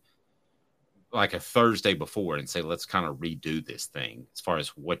plan like a Thursday before and say, let's kind of redo this thing as far as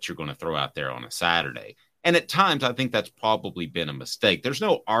what you're going to throw out there on a Saturday. And at times, I think that's probably been a mistake. There's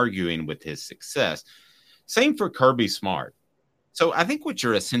no arguing with his success. Same for Kirby Smart. So I think what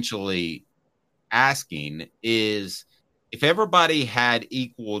you're essentially asking is if everybody had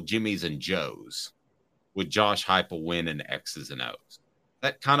equal Jimmys and Joes, would Josh Heupel win in X's and O's? Is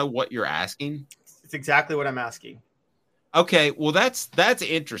that kind of what you're asking? It's exactly what I'm asking. Okay, well, that's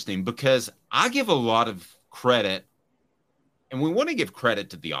interesting because I give a lot of credit, and we want to give credit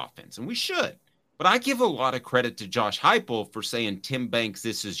to the offense, and we should. But I give a lot of credit to Josh Heupel for saying, Tim Banks,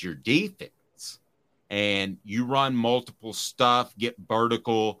 this is your defense. And you run multiple stuff, get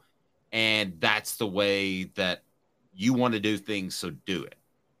vertical, and that's the way that you want to do things, so do it.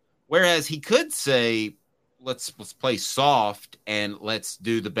 Whereas he could say, let's play soft and let's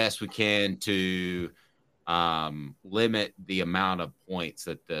do the best we can to limit the amount of points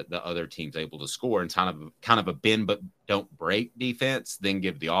that the other team's able to score, and kind of a bend but don't break defense, then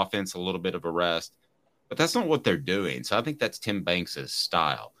give the offense a little bit of a rest. But that's not what they're doing. So I think that's Tim Banks'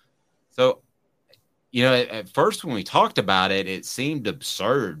 style. So, at first when we talked about it, it seemed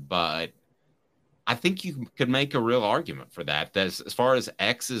absurd, but I think you could make a real argument for that. That as far as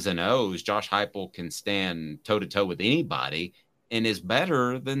X's and O's, Josh Heupel can stand toe-to-toe with anybody and is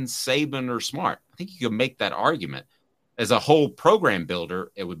better than Saban or Smart. I think you could make that argument. As a whole program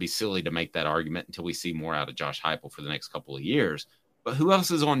builder, it would be silly to make that argument until we see more out of Josh Heupel for the next couple of years. But who else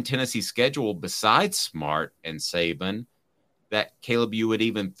is on Tennessee's schedule besides Smart and Saban that, Caleb, you would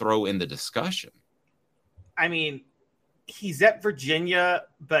even throw in the discussion? I mean, he's at Virginia,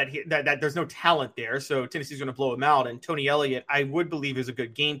 but there's no talent there, so Tennessee's going to blow him out. And Tony Elliott, I would believe, is a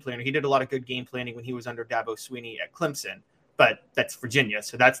good game planner. He did a lot of good game planning when he was under Dabo Swinney at Clemson, but that's Virginia,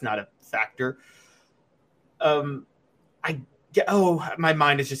 so that's not a factor. My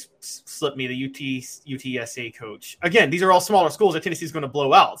mind has just slipped me. The UTSA coach. Again, these are all smaller schools that Tennessee's going to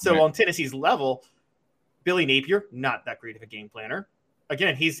blow out. So on Tennessee's level, Billy Napier, not that great of a game planner.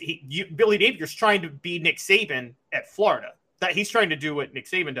 Again, Billy Napier's trying to be Nick Saban at Florida. That he's trying to do what Nick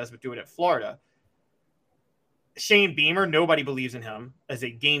Saban does, but do it at Florida. Shane Beamer, nobody believes in him as a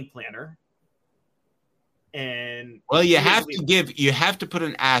game planner. And well, you have to put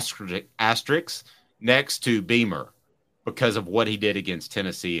an asterisk next to Beamer because of what he did against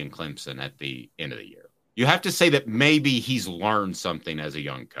Tennessee and Clemson at the end of the year. You have to say that maybe he's learned something as a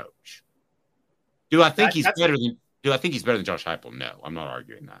young coach. Do I think he's better than Josh Heupel? No, I'm not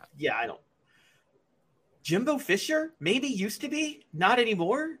arguing that. Yeah, I don't. Jimbo Fisher maybe used to be, not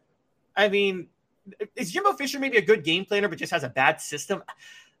anymore. I mean, is Jimbo Fisher maybe a good game planner but just has a bad system?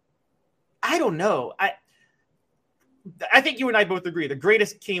 I don't know. I think you and I both agree the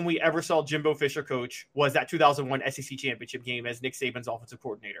greatest team we ever saw Jimbo Fisher coach was that 2001 SEC championship game as Nick Saban's offensive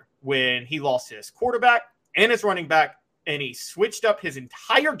coordinator when he lost his quarterback and his running back and he switched up his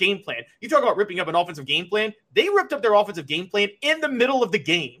entire game plan. You talk about ripping up an offensive game plan. They ripped up their offensive game plan in the middle of the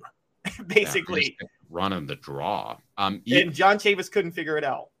game, basically. Yeah, running the draw. And John Chavis couldn't figure it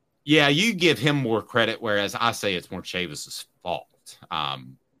out. Yeah, you give him more credit, whereas I say it's more Chavis's fault.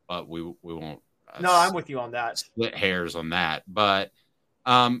 But we won't. No, I'm with you on that. Split hairs on that. But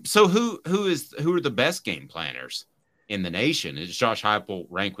so who are the best game planners in the nation? Is Josh Heupel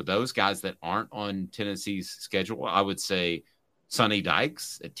rank with those guys that aren't on Tennessee's schedule? I would say Sonny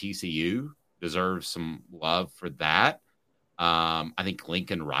Dykes at TCU deserves some love for that. I think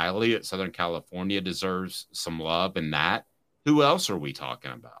Lincoln Riley at Southern California deserves some love in that. Who else are we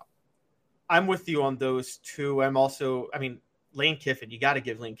talking about? I'm with you on those two. Lane Kiffin. You got to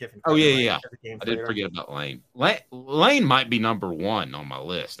give Lane Kiffin. Oh, yeah. I did forget about Lane. Lane might be number one on my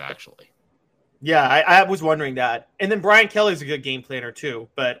list, actually. Yeah, I was wondering that. And then Brian Kelly's a good game planner, too.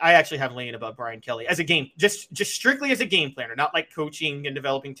 But I actually have Lane above Brian Kelly as a game, just strictly as a game planner, not like coaching and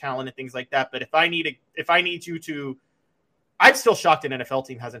developing talent and things like that. But if I need you to, I'm still shocked an NFL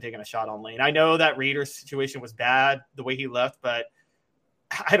team hasn't taken a shot on Lane. I know that Raiders situation was bad the way he left, but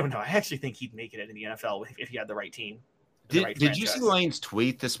I don't know. I actually think he'd make it in the NFL if he had the right team. Did you see Lane's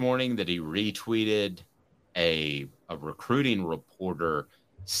tweet this morning that he retweeted a recruiting reporter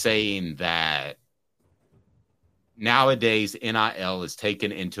saying that nowadays NIL is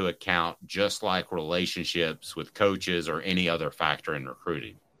taken into account just like relationships with coaches or any other factor in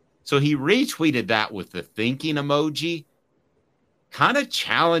recruiting? So he retweeted that with the thinking emoji, kind of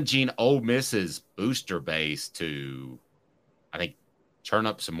challenging Ole Miss's booster base to, I think, turn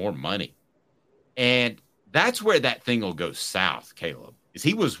up some more money. And that's where that thing will go south, Caleb, is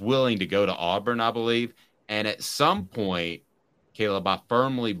he was willing to go to Auburn, I believe. And at some point, Caleb, I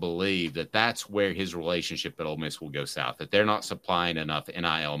firmly believe that that's where his relationship at Ole Miss will go south, that they're not supplying enough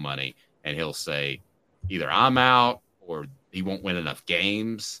NIL money. And he'll say either I'm out or he won't win enough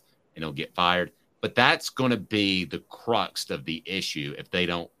games and he'll get fired. But that's going to be the crux of the issue if they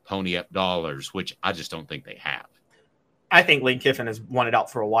don't pony up dollars, which I just don't think they have. I think Lane Kiffin has wanted out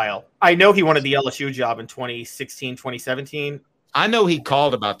for a while. I know he wanted the LSU job in 2016, 2017. I know he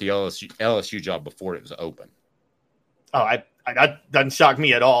called about the LSU job before it was open. Oh, that doesn't shock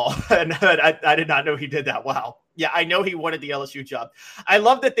me at all. And I did not know he did that. Wow. Yeah, I know he wanted the LSU job. I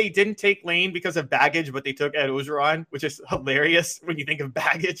love that they didn't take Lane because of baggage, but they took Ed Ogeron, which is hilarious when you think of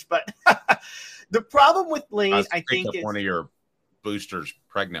baggage. But the problem with Lane, I think, is one of your boosters'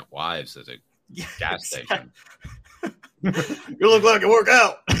 pregnant wives at a gas station. You look like you work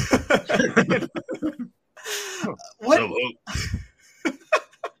out. What?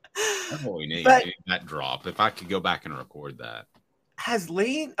 That's what we need. That drop. If I could go back and record that. Has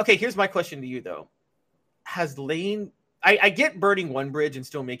Lane? Okay, here's my question to you though. Has Lane? I get burning one bridge and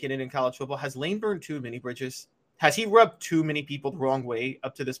still making it in college football. Has Lane burned too many bridges? Has he rubbed too many people the wrong way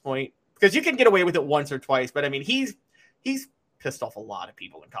up to this point? Because you can get away with it once or twice, but I mean, he's pissed off a lot of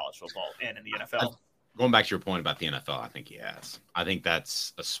people in college football and in the NFL. Going back to your point about the NFL, I think he has. I think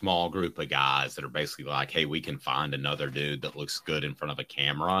that's a small group of guys that are basically like, hey, we can find another dude that looks good in front of a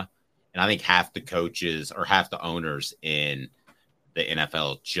camera. And I think half the coaches or half the owners in the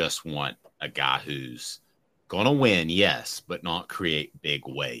NFL just want a guy who's going to win, yes, but not create big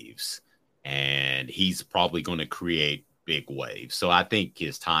waves. And he's probably going to create big wave. So I think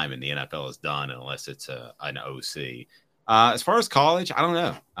his time in the NFL is done unless it's an OC. As far as college, I don't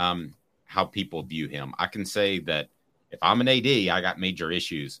know how people view him. I can say that if I'm an AD, I got major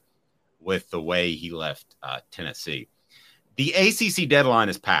issues with the way he left Tennessee. The ACC deadline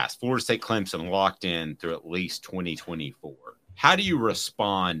is passed. Florida State Clemson locked in through at least 2024. How do you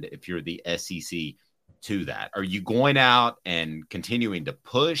respond if you're the SEC to that? Are you going out and continuing to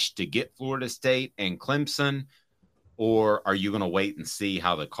push to get Florida State and Clemson, or are you going to wait and see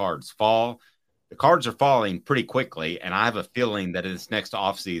how the cards fall? The cards are falling pretty quickly, and I have a feeling that in this next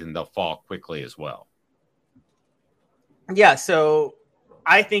offseason, they'll fall quickly as well. Yeah, so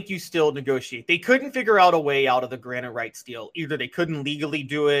I think you still negotiate. They couldn't figure out a way out of the Granite rights deal. Either they couldn't legally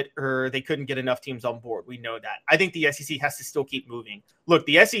do it or they couldn't get enough teams on board. We know that. I think the SEC has to still keep moving. Look,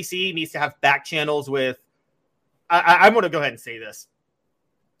 the SEC needs to have back channels with I'm going to go ahead and say this.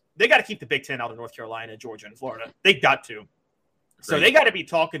 They got to keep the Big Ten out of North Carolina, Georgia, and Florida. They got to. So they got to be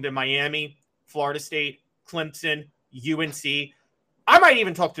talking to Miami, Florida State, Clemson, UNC. I might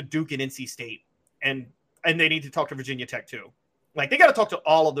even talk to Duke and NC State. And they need to talk to Virginia Tech too. Like, they got to talk to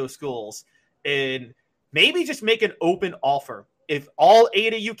all of those schools and maybe just make an open offer. If all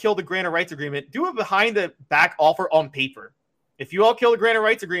 8 of you kill the Granite Rights Agreement, do a behind-the-back offer on paper. If you all kill the Granite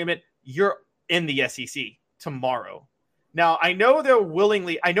Rights Agreement, you're in the SEC tomorrow. Now, I know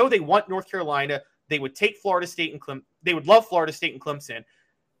they want North Carolina. They would take Florida State and they would love Florida State and Clemson.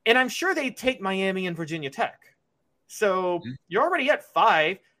 And I'm sure they'd take Miami and Virginia Tech. So you're already at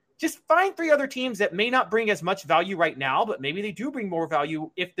 5. Just find 3 other teams that may not bring as much value right now, but maybe they do bring more value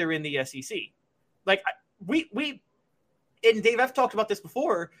if they're in the SEC. Like and Dave, I've talked about this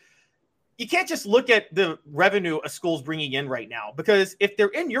before. You can't just look at the revenue a school's bringing in right now, because if they're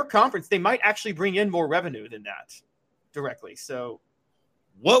in your conference, they might actually bring in more revenue than that directly. So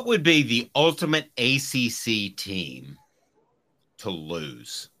what would be the ultimate ACC team to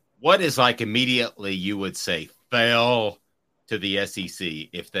lose? What is like immediately you would say fail to the SEC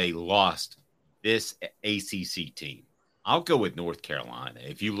if they lost this ACC team? I'll go with North Carolina.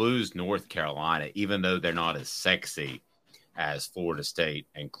 If you lose North Carolina, even though they're not as sexy as Florida State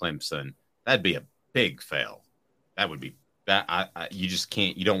and Clemson, that'd be a big fail. That would be that. You just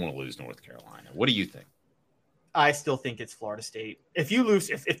can't. You don't want to lose North Carolina. What do you think? I still think it's Florida State. If you lose,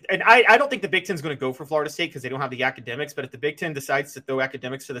 and I don't think the Big Ten is going to go for Florida State because they don't have the academics. But if the Big Ten decides to throw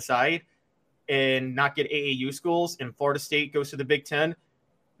academics to the side and not get AAU schools, and Florida State goes to the Big Ten,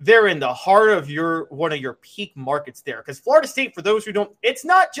 they're in the heart of one of your peak markets there. Because Florida State, for those who don't, it's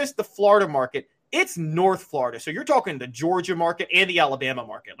not just the Florida market, it's North Florida. So you're talking the Georgia market and the Alabama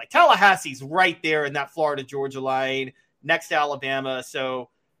market. Like, Tallahassee's right there in that Florida-Georgia line next to Alabama. So,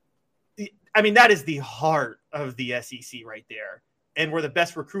 I mean, that is the heart of the SEC right there. And where the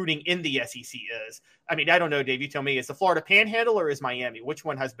best recruiting in the SEC is. I mean, I don't know, Dave, you tell me, is the Florida Panhandle or is Miami? Which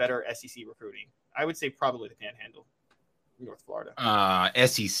one has better SEC recruiting? I would say probably the Panhandle, North Florida.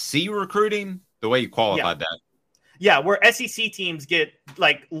 SEC recruiting, the way you qualified that. Yeah, where SEC teams get,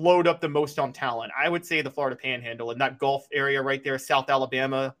 like, load up the most on talent. I would say the Florida Panhandle in that Gulf area right there, South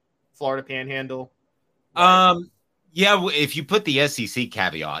Alabama, Florida Panhandle. Yeah, if you put the SEC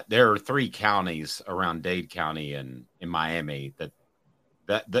caveat, there are 3 counties around Dade County and in Miami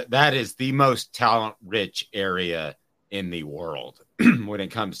that is the most talent-rich area in the world when it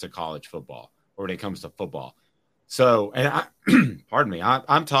comes to college football or when it comes to football. So, and pardon me,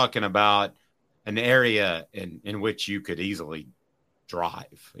 I'm talking about an area in which you could easily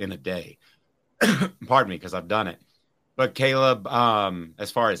drive in a day. Pardon me, because I've done it. But Caleb,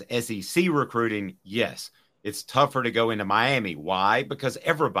 as far as SEC recruiting, yes, it's tougher to go into Miami. Why? Because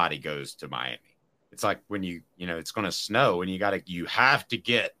everybody goes to Miami. It's like when it's going to snow and you have to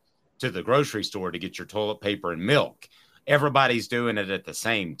get to the grocery store to get your toilet paper and milk. Everybody's doing it at the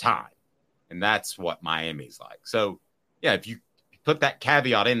same time. And that's what Miami's like. So, yeah, if you put that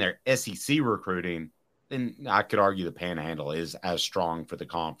caveat in there, SEC recruiting, then I could argue the Panhandle is as strong for the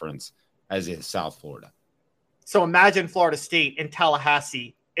conference as is South Florida. So imagine Florida State and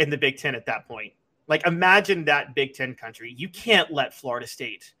Tallahassee in the Big Ten at that point. Like, imagine that Big Ten country. You can't let Florida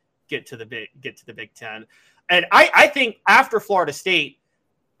State get to the Big Ten. And I think after Florida State,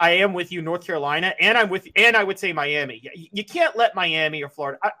 I am with you, North Carolina, and I would say Miami. You can't let Miami or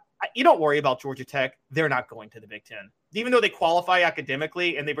Florida. You don't worry about Georgia Tech. They're not going to the Big Ten. Even though they qualify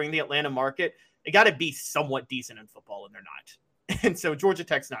academically and they bring the Atlanta market, they got to be somewhat decent in football, and they're not. And so Georgia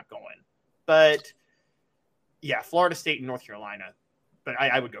Tech's not going. But, yeah, Florida State and North Carolina. But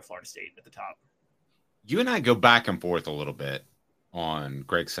I would go Florida State at the top. You and I go back and forth a little bit on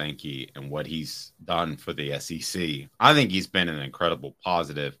Greg Sankey and what he's done for the SEC. I think he's been an incredible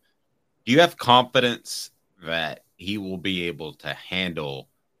positive. Do you have confidence that he will be able to handle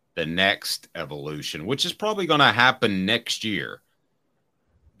the next evolution, which is probably going to happen next year.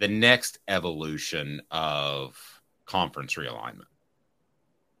 The next evolution of conference realignment.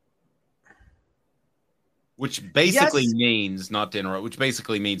 Which basically means, not to interrupt, which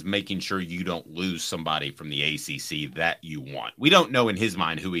basically means making sure you don't lose somebody from the ACC that you want. We don't know in his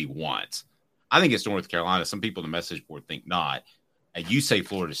mind who he wants. I think it's North Carolina. Some people in the message board think not. And you say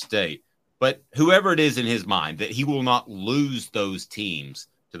Florida State. But whoever it is in his mind, that he will not lose those teams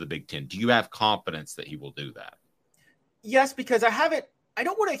to the Big Ten. Do you have confidence that he will do that? Yes, because I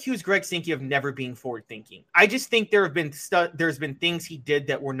don't want to accuse Greg Sankey of never being forward-thinking. I just think there's been things he did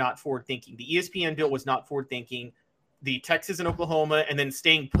that were not forward-thinking. The ESPN deal was not forward-thinking. The Texas and Oklahoma, and then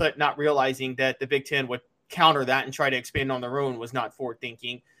staying put, not realizing that the Big Ten would counter that and try to expand on their own, was not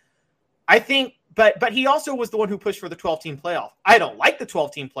forward-thinking. I think, but he also was the one who pushed for the 12-team playoff. I don't like the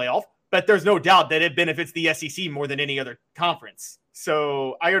 12-team playoff, but there's no doubt that it benefits the SEC more than any other conference.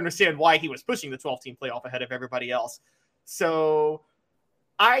 So I understand why he was pushing the 12-team playoff ahead of everybody else. So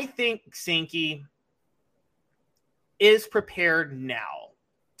I think Sankey is prepared now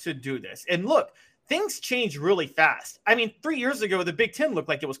to do this. And look, things change really fast. I mean, 3 years ago, the Big Ten looked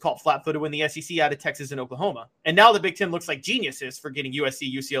like it was caught flat-footed when the SEC added Texas and Oklahoma. And now the Big Ten looks like geniuses for getting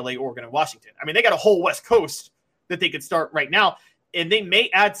USC, UCLA, Oregon, and Washington. I mean, they got a whole West Coast that they could start right now. And they may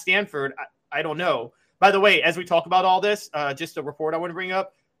add Stanford. I don't know. By the way, as we talk about all this, just a report I want to bring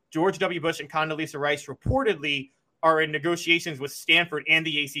up, George W. Bush and Condoleezza Rice reportedly are in negotiations with Stanford and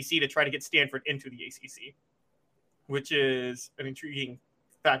the ACC to try to get Stanford into the ACC, which is an intriguing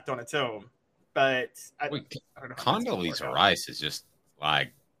fact on its own. But I don't know. Condoleezza Rice is just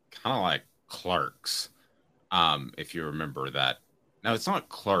like kind of like Clerks, if you remember that. No, it's not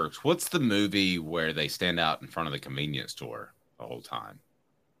Clerks. What's the movie where they stand out in front of the convenience store the whole time?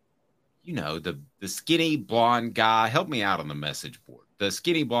 You know, the skinny blonde guy. Help me out on the message board. The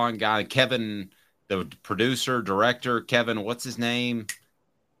skinny blonde guy, Kevin, the producer, director, Kevin, what's his name?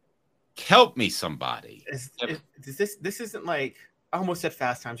 Help me, somebody. This isn't like, I almost said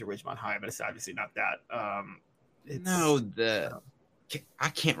Fast Times at Ridgemont High, but it's obviously not that. I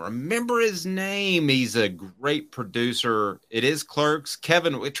can't remember his name. He's a great producer. It is Clerks.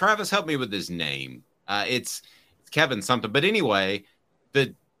 Kevin, Travis, help me with his name. It's Kevin something. But anyway,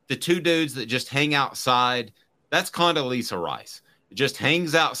 the two dudes that just hang outside, that's Condoleezza Rice. Just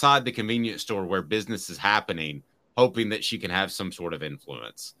hangs outside the convenience store where business is happening, hoping that she can have some sort of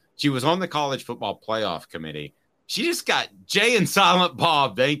influence. She was on the college football playoff committee. She just got Jay and Silent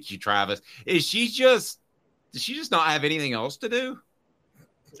Bob. Thank you, Travis. Does she just not have anything else to do?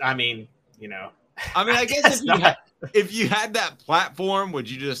 I mean, you know. I guess if you had that platform, would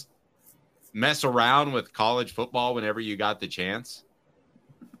you just mess around with college football whenever you got the chance?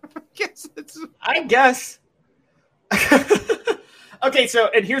 I guess. Okay, so,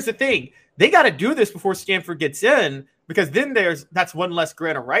 and here's the thing. They got to do this before Stanford gets in, because then that's one less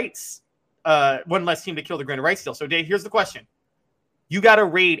grant of rights, one less team to kill the grant of rights deal. So, Dave, here's the question. You got to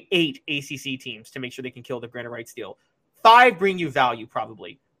raid 8 ACC teams to make sure they can kill the grant of rights deal. 5 bring you value,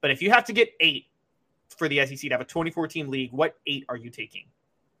 probably. But if you have to get 8 for the SEC to have a 24-team league, what 8 are you taking?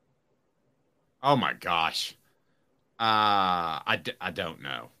 Oh, my gosh. I don't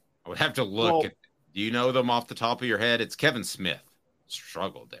know. I would have to look at. Do you know them off the top of your head? It's Kevin Smith.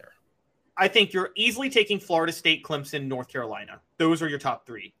 Struggled there. I think you're easily taking Florida State, Clemson, North Carolina. Those are your top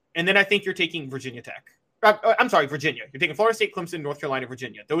 3. And then I think you're taking Virginia Tech. I'm sorry, Virginia. You're taking Florida State, Clemson, North Carolina,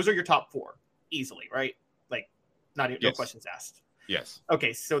 Virginia. Those are your top 4 easily, right? Like, no questions asked. Yes.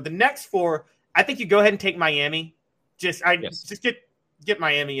 Okay, so the next 4, I think you go ahead and take Miami. Just get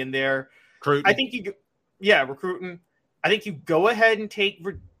Miami in there. Recruiting. I think recruiting. I think you go ahead and take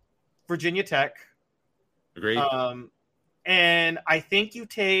Virginia Tech. Agreed. And I think you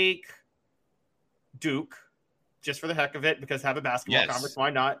take Duke just for the heck of it, because have a basketball conference.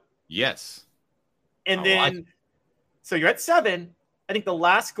 Why not? Yes. And then, so you're at 7. I think the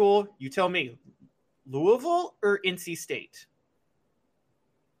last school, you tell me, Louisville or NC State?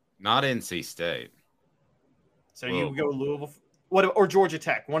 Not NC State. So Louisville. You go Louisville, or Georgia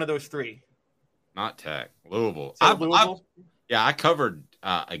Tech, one of those 3. Not Tech. Louisville. So Louisville? I covered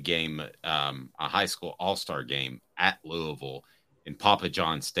a game, a high school all-star game at Louisville in Papa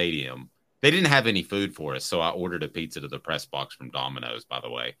John Stadium. They didn't have any food for us, so I ordered a pizza to the press box from Domino's, by the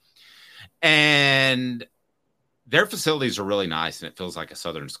way. And their facilities are really nice, and it feels like a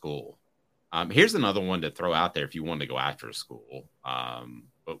Southern school. Here's another one to throw out there if you wanted to go after a school,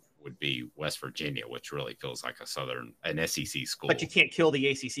 but would be West Virginia, which really feels like an SEC school. But you can't kill the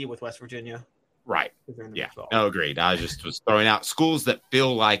ACC with West Virginia. Right. They're in the Yeah. Big 12. No, agreed. I just was throwing out schools that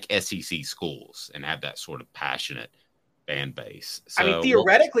feel like SEC schools and have that sort of passionate fan base. So, I mean,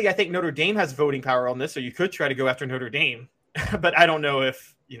 theoretically, I think Notre Dame has voting power on this, so you could try to go after Notre Dame. But I don't know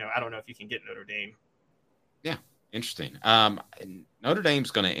if you can get Notre Dame. Yeah, interesting. Notre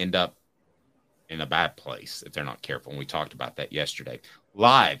Dame's going to end up in a bad place if they're not careful. And we talked about that yesterday.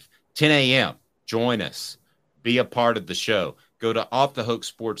 Live, 10 a.m. Join us. Be a part of the show. Go to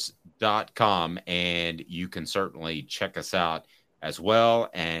offthehooksports.com and you can certainly check us out as well.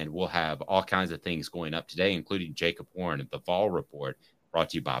 And we'll have all kinds of things going up today, including Jacob Warren at the Vol Report, brought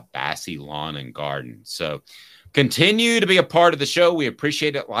to you by Bassey Lawn and Garden. So continue to be a part of the show. We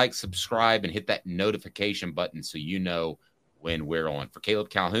appreciate it. Like, subscribe, and hit that notification button so you know when we're on. For Caleb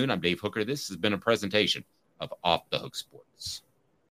Calhoun, I'm Dave Hooker. This has been a presentation of Off the Hook Sports.